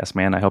Podcast,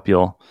 man. I hope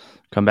you'll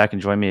come back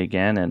and join me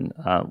again, and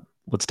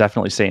let's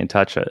definitely stay in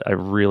touch. I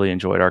really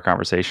enjoyed our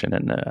conversation,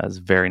 and it was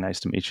very nice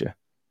to meet you.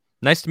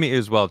 Nice to meet you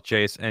as well,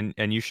 Chase, and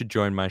you should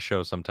join my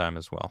show sometime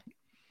as well.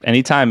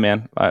 Anytime,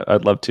 man.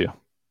 I'd love to.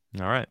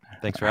 All right.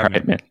 Thanks for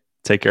having me. Man.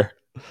 Take care.